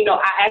so,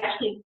 I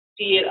actually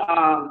did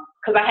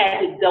because I had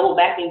to double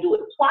back and do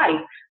it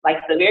twice.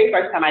 Like the very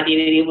first time I did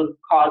it, it was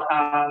called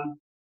 5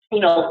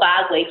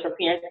 ways for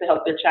parents to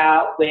help their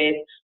child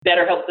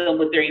better help them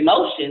with their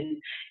emotions.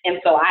 And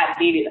so I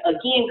did it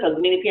again because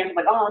many parents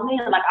were like, oh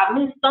man, like I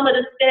missed some of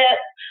the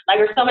steps, like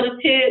or some of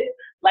the tips,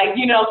 like,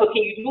 so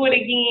can you do it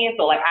again?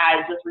 So like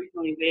I just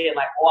recently did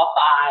like all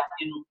 5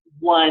 in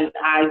one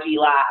IG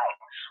live.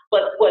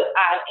 But what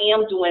I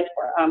am doing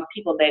for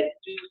people that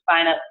do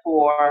sign up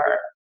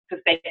to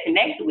stay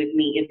connected with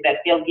me is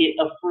that they'll get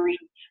a free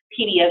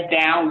PDF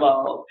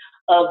download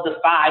of the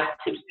 5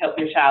 tips to help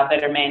your child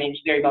better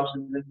manage their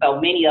emotions. And so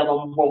many of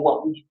them were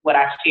what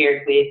I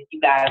shared with you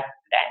guys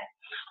today.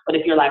 But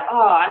if you're like, oh,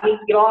 I need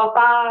to get all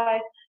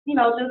 5,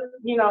 go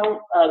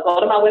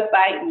to my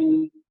website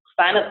and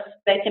sign up to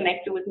stay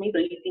connected with me so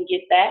you can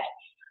get that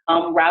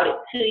routed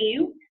to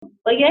you.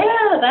 But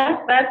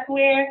yeah, that's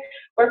where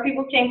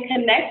people can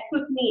connect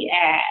with me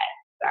at.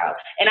 So,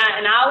 and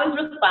I always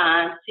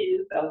respond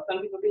too. So some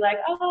people be like,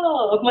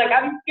 oh, like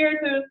I'm scared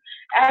to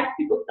ask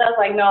people stuff.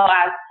 Like, no,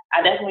 I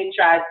definitely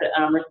try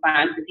to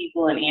respond to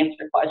people and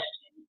answer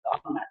questions. So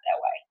I'm not that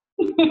way.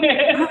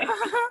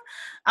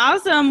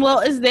 Awesome. Well,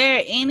 is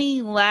there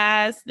any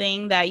last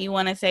thing that you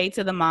want to say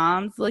to the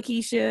moms,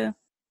 Lakeisha?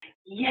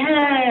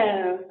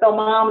 Yeah. So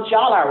moms,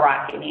 y'all are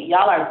rocking it.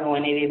 Y'all are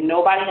doing it. If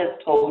nobody has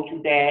told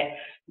you that,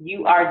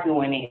 you are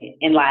doing it.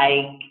 And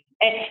like,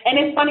 and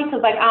it's funny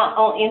because like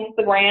on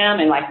Instagram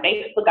and like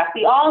Facebook, I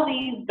see all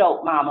these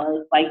dope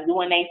mamas like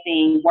doing their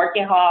thing,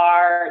 working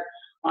hard,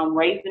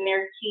 raising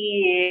their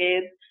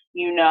kids,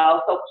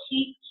 So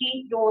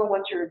keep doing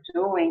what you're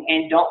doing,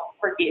 and don't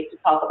forget to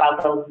talk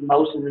about those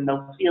emotions and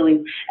those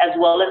feelings, as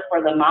well as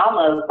for the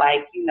mamas,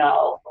 like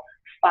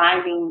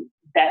finding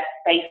that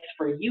space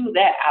for you,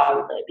 that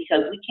outlet,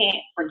 because we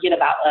can't forget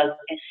about us.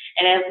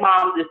 And as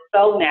moms, it's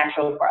so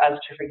natural for us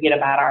to forget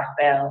about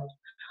ourselves,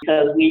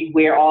 because we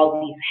wear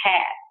all these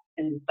hats,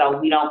 and so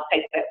we don't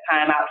take that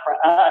time out for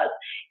us.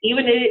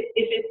 Even if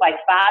it's like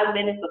 5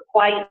 minutes of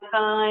quiet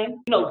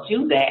time,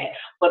 do that.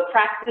 But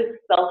practice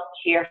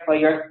self-care for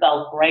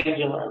yourself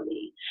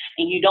regularly.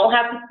 And you don't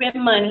have to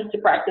spend money to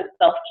practice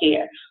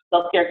self-care.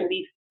 Self-care can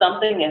be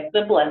something as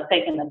simple as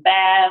taking a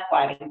bath,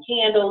 lighting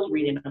candles,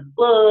 reading a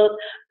book,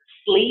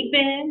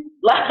 sleeping.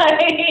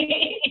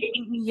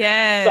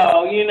 Yes.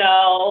 So,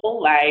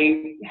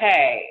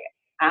 hey,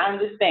 I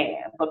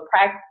understand, but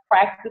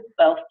practice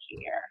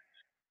self-care,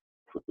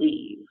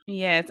 please.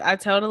 Yes, I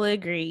totally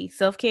agree.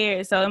 Self-care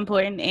is so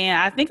important, and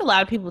I think a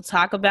lot of people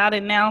talk about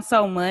it now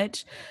so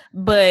much,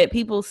 but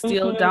people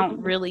still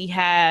don't really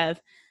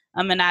have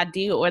an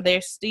idea, or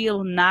they're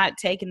still not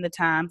taking the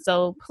time.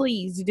 So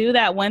please do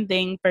that one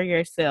thing for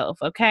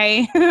yourself,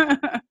 okay?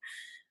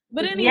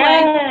 But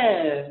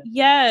anyway,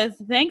 yes,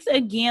 thanks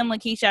again,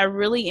 Lakeisha. I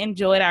really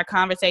enjoyed our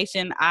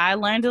conversation. I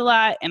learned a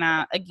lot, and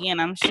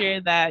I'm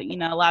sure that,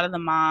 a lot of the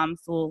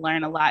moms will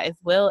learn a lot as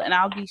well. And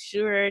I'll be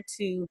sure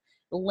to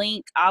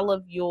link all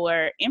of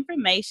your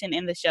information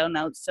in the show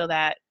notes so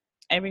that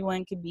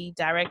everyone can be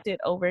directed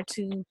over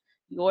to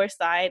your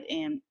site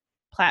and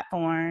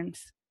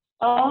platforms.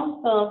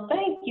 Awesome.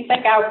 Thank you.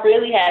 I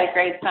really had a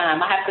great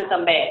time. I have to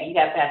come back. You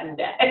have to have me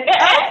back.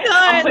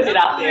 I'm putting it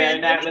out there in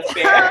the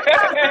atmosphere.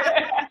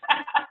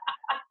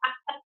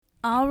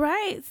 All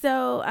right.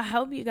 So I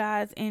hope you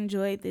guys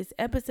enjoyed this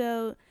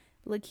episode.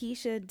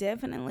 Lakeisha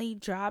definitely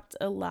dropped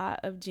a lot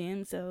of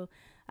gems. So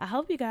I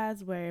hope you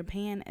guys were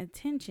paying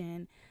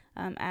attention.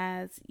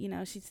 As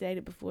she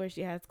stated before,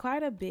 she has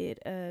quite a bit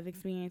of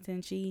experience,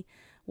 and she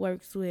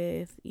works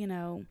with,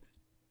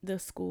 the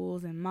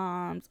schools and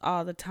moms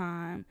all the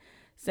time.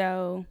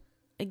 So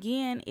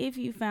again, if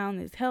you found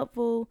this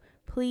helpful,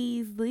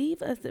 please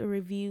leave us a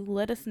review.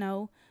 Let us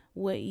know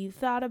what you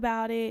thought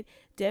about it.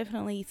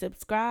 Definitely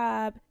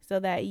subscribe so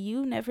that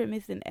you never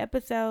miss an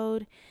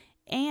episode.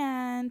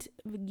 And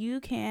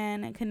you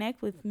can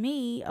connect with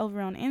me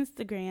over on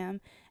Instagram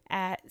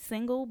at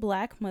Single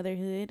Black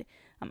Motherhood.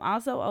 I'm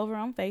also over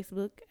on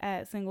Facebook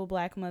at Single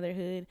Black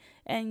Motherhood.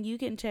 And you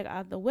can check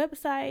out the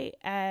website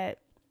at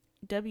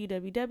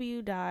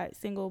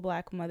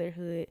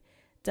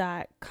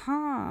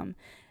www.singleblackmotherhood.com.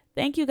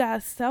 Thank you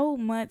guys so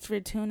much for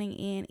tuning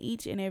in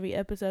each and every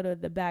episode of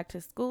the Back to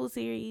School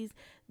series.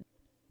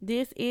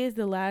 This is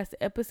the last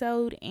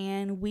episode,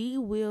 and we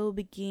will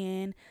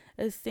begin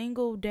a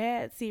single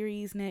dad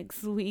series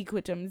next week,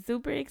 which I'm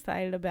super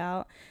excited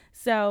about.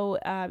 So,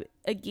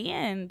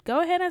 again,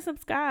 go ahead and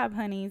subscribe,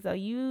 honey, so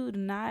you do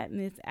not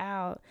miss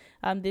out.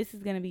 This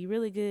is going to be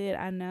really good.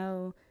 I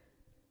know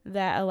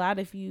that a lot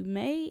of you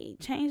may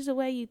change the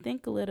way you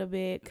think a little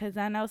bit, because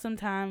I know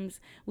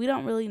sometimes we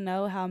don't really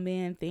know how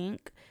men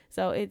think.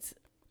 So it's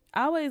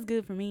always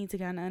good for me to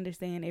kind of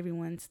understand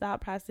everyone's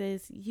thought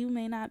process. You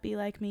may not be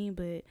like me,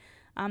 but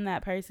I'm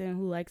that person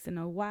who likes to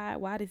know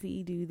why does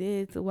he do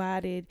this?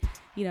 Why did,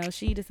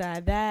 she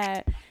decide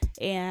that?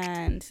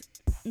 And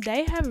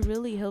they have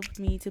really helped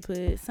me to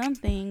put some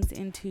things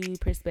into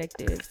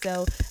perspective.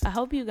 So I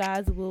hope you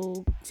guys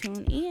will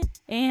tune in.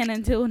 And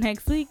until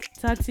next week,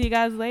 talk to you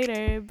guys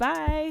later.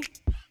 Bye.